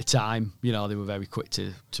 Appreciate the time. They were very quick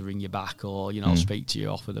to ring you back or speak to you,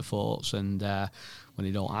 offer the thoughts, and when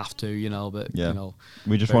you don't have to, But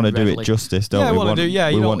we just want to do it justice, don't we? We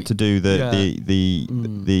want to do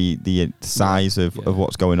the size of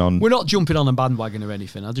what's going on. We're not jumping on a bandwagon or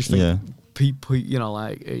anything. I just think people,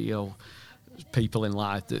 people in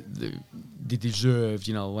life that they deserve,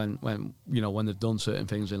 when they've done certain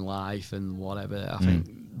things in life and whatever. I think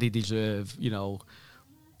they deserve,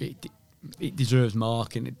 it deserves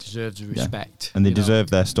marking, it deserves respect, and they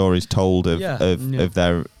deserve their stories told of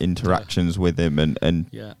their interactions with him,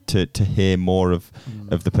 and to hear more of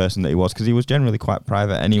the person that he was, because he was generally quite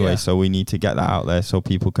private anyway. So we need to get that out there so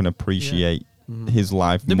people can appreciate his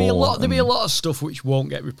life There'll more. There'll be a lot of stuff which won't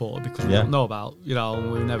get reported because we don't know about,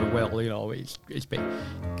 and we never will. It's been,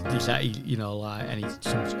 like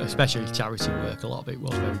especially charity work, a lot of it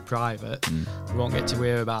was very private. We won't get to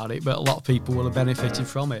hear about it, but a lot of people will have benefited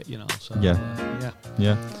from it. So yeah.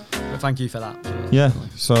 But thank you for that. Yeah.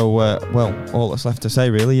 So all that's left to say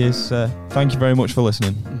really is thank you very much for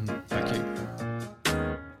listening.